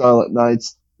Rutgers Scarlet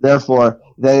Knights. Therefore,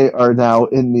 they are now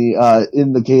in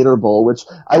the Gator Bowl, which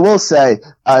I will say,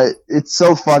 it's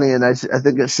so funny, and I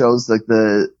think it shows like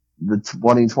the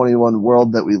 2021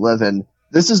 world that we live in.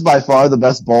 This is by far the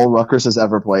best bowl Rutgers has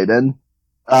ever played in.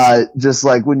 Just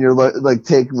like when you're like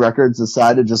take records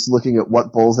aside and just looking at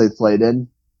what bowls they've played in,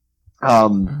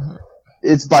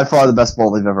 it's by far the best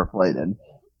bowl they've ever played in.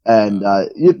 And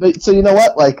so you know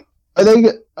what? Like, are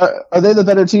they the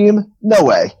better team? No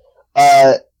way.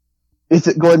 Is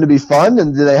it going to be fun?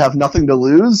 And do they have nothing to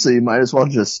lose? So you might as well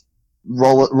just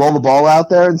roll the ball out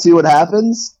there and see what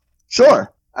happens.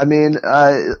 Sure. I mean,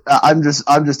 I'm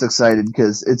just excited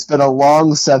because it's been a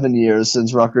long 7 years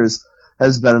since Rutgers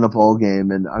has been in a bowl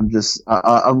game, and I'm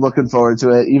looking forward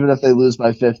to it. Even if they lose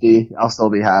by 50, I'll still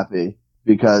be happy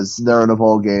because they're in a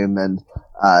bowl game, and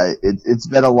it's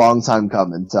been a long time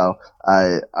coming. So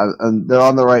they're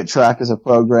on the right track as a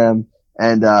program,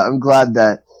 and I'm glad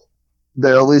that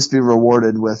they'll at least be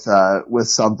rewarded with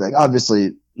something.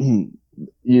 Obviously,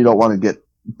 you don't want to get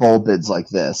bowl bids like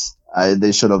this.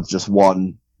 They should have just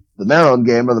won the Maryland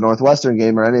game or the Northwestern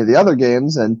game or any of the other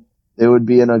games, and they would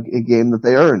be in a game that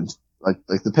they earned, like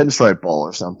the Pinstripe Bowl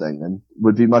or something, and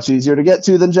would be much easier to get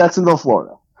to than Jacksonville,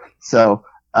 Florida. So,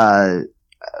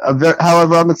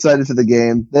 however, I'm excited for the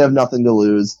game. They have nothing to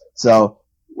lose. So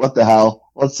what the hell?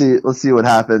 Let's see what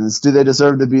happens. Do they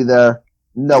deserve to be there?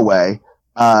 No way.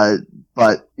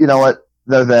 But you know what?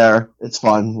 They're there. It's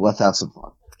fun. Let's have some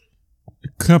fun.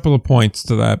 A couple of points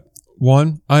to that.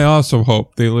 One, I also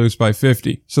hope they lose by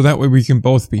 50, so that way we can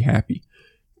both be happy.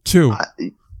 Two.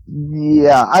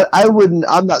 I wouldn't.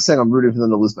 I'm not saying I'm rooting for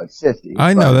them to lose by 50.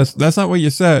 I know that's not what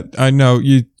you said. I know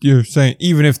you're saying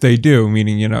even if they do,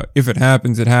 meaning if it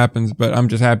happens, it happens. But I'm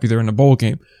just happy they're in a bowl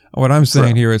game. What I'm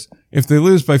saying here is, if they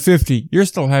lose by 50, you're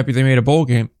still happy they made a bowl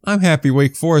game. I'm happy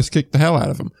Wake Forest kicked the hell out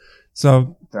of them.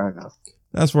 So fair enough.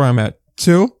 That's where I'm at.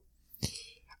 Two.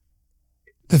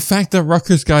 The fact that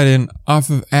Rutgers got in off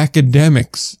of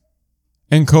academics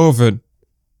and COVID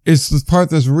is the part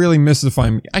that's really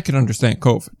mystifying me. I can understand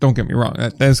COVID. Don't get me wrong.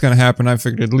 That's going to happen. I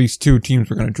figured at least 2 teams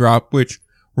were going to drop, which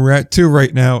we're at 2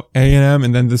 right now, A&M,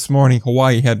 and then this morning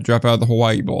Hawaii had to drop out of the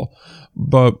Hawaii Bowl.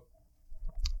 But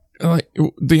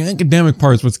the academic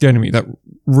part is what's getting me. That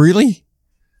really,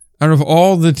 out of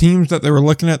all the teams that they were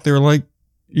looking at, they were like,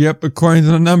 yep, according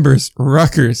to the numbers,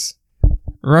 Rutgers.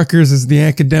 Rutgers is the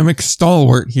academic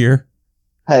stalwart here.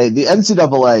 Hey, the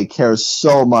NCAA cares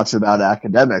so much about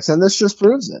academics, and this just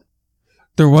proves it.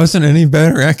 There wasn't any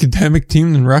better academic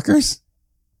team than Rutgers?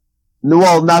 No,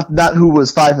 well, not who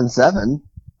was 5-7.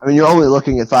 I mean, you're only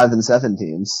looking at 5-7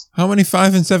 teams. How many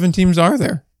 5-7 teams are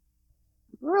there?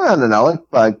 I don't know.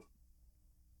 Like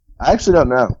I actually don't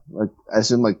know. I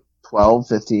assume 12,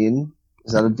 15.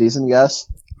 Is that a decent guess?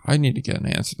 I need to get an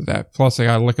answer to that. Plus, I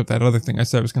gotta look up that other thing I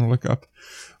said I was gonna look up.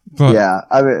 But yeah,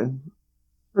 I mean,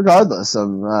 regardless,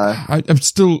 I'm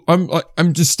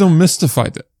just still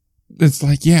mystified that it's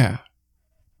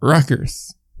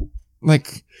Rutgers.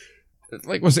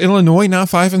 Was Illinois not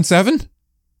 5-7?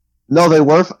 No, they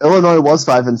were. Illinois was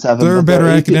 5-7. They're a better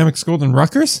academic school than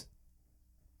Rutgers?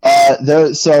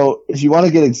 So if you want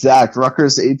to get exact,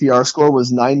 Rutgers' APR score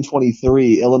was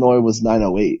 923. Illinois was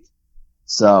 908.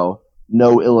 So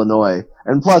no Illinois.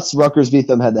 And plus, Rutgers beat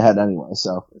them head-to-head anyway,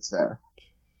 so it's fair.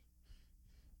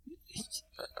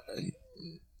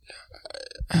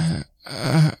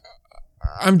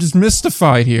 I'm just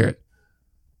mystified here.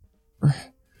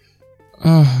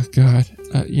 Oh, God.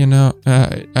 I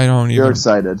don't even... You're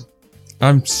excited.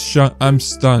 I'm stunned. I'm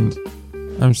stunned.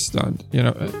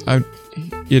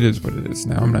 It is what it is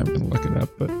now. I'm not going to look it up,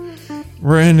 but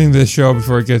we're ending this show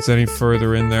before it gets any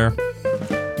further in there.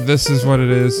 This is what it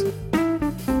is.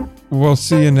 We'll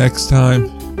see you next time.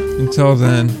 Until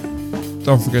then,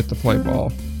 don't forget to play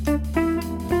ball.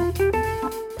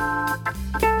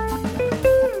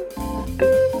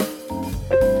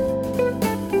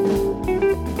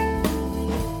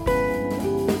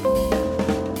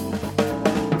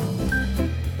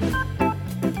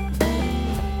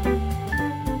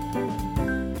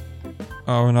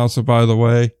 Oh, and also, by the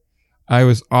way, I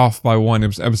was off by 1. It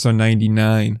was episode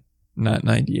 99, not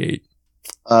 98.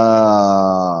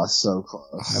 So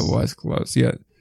close. I was close, yeah.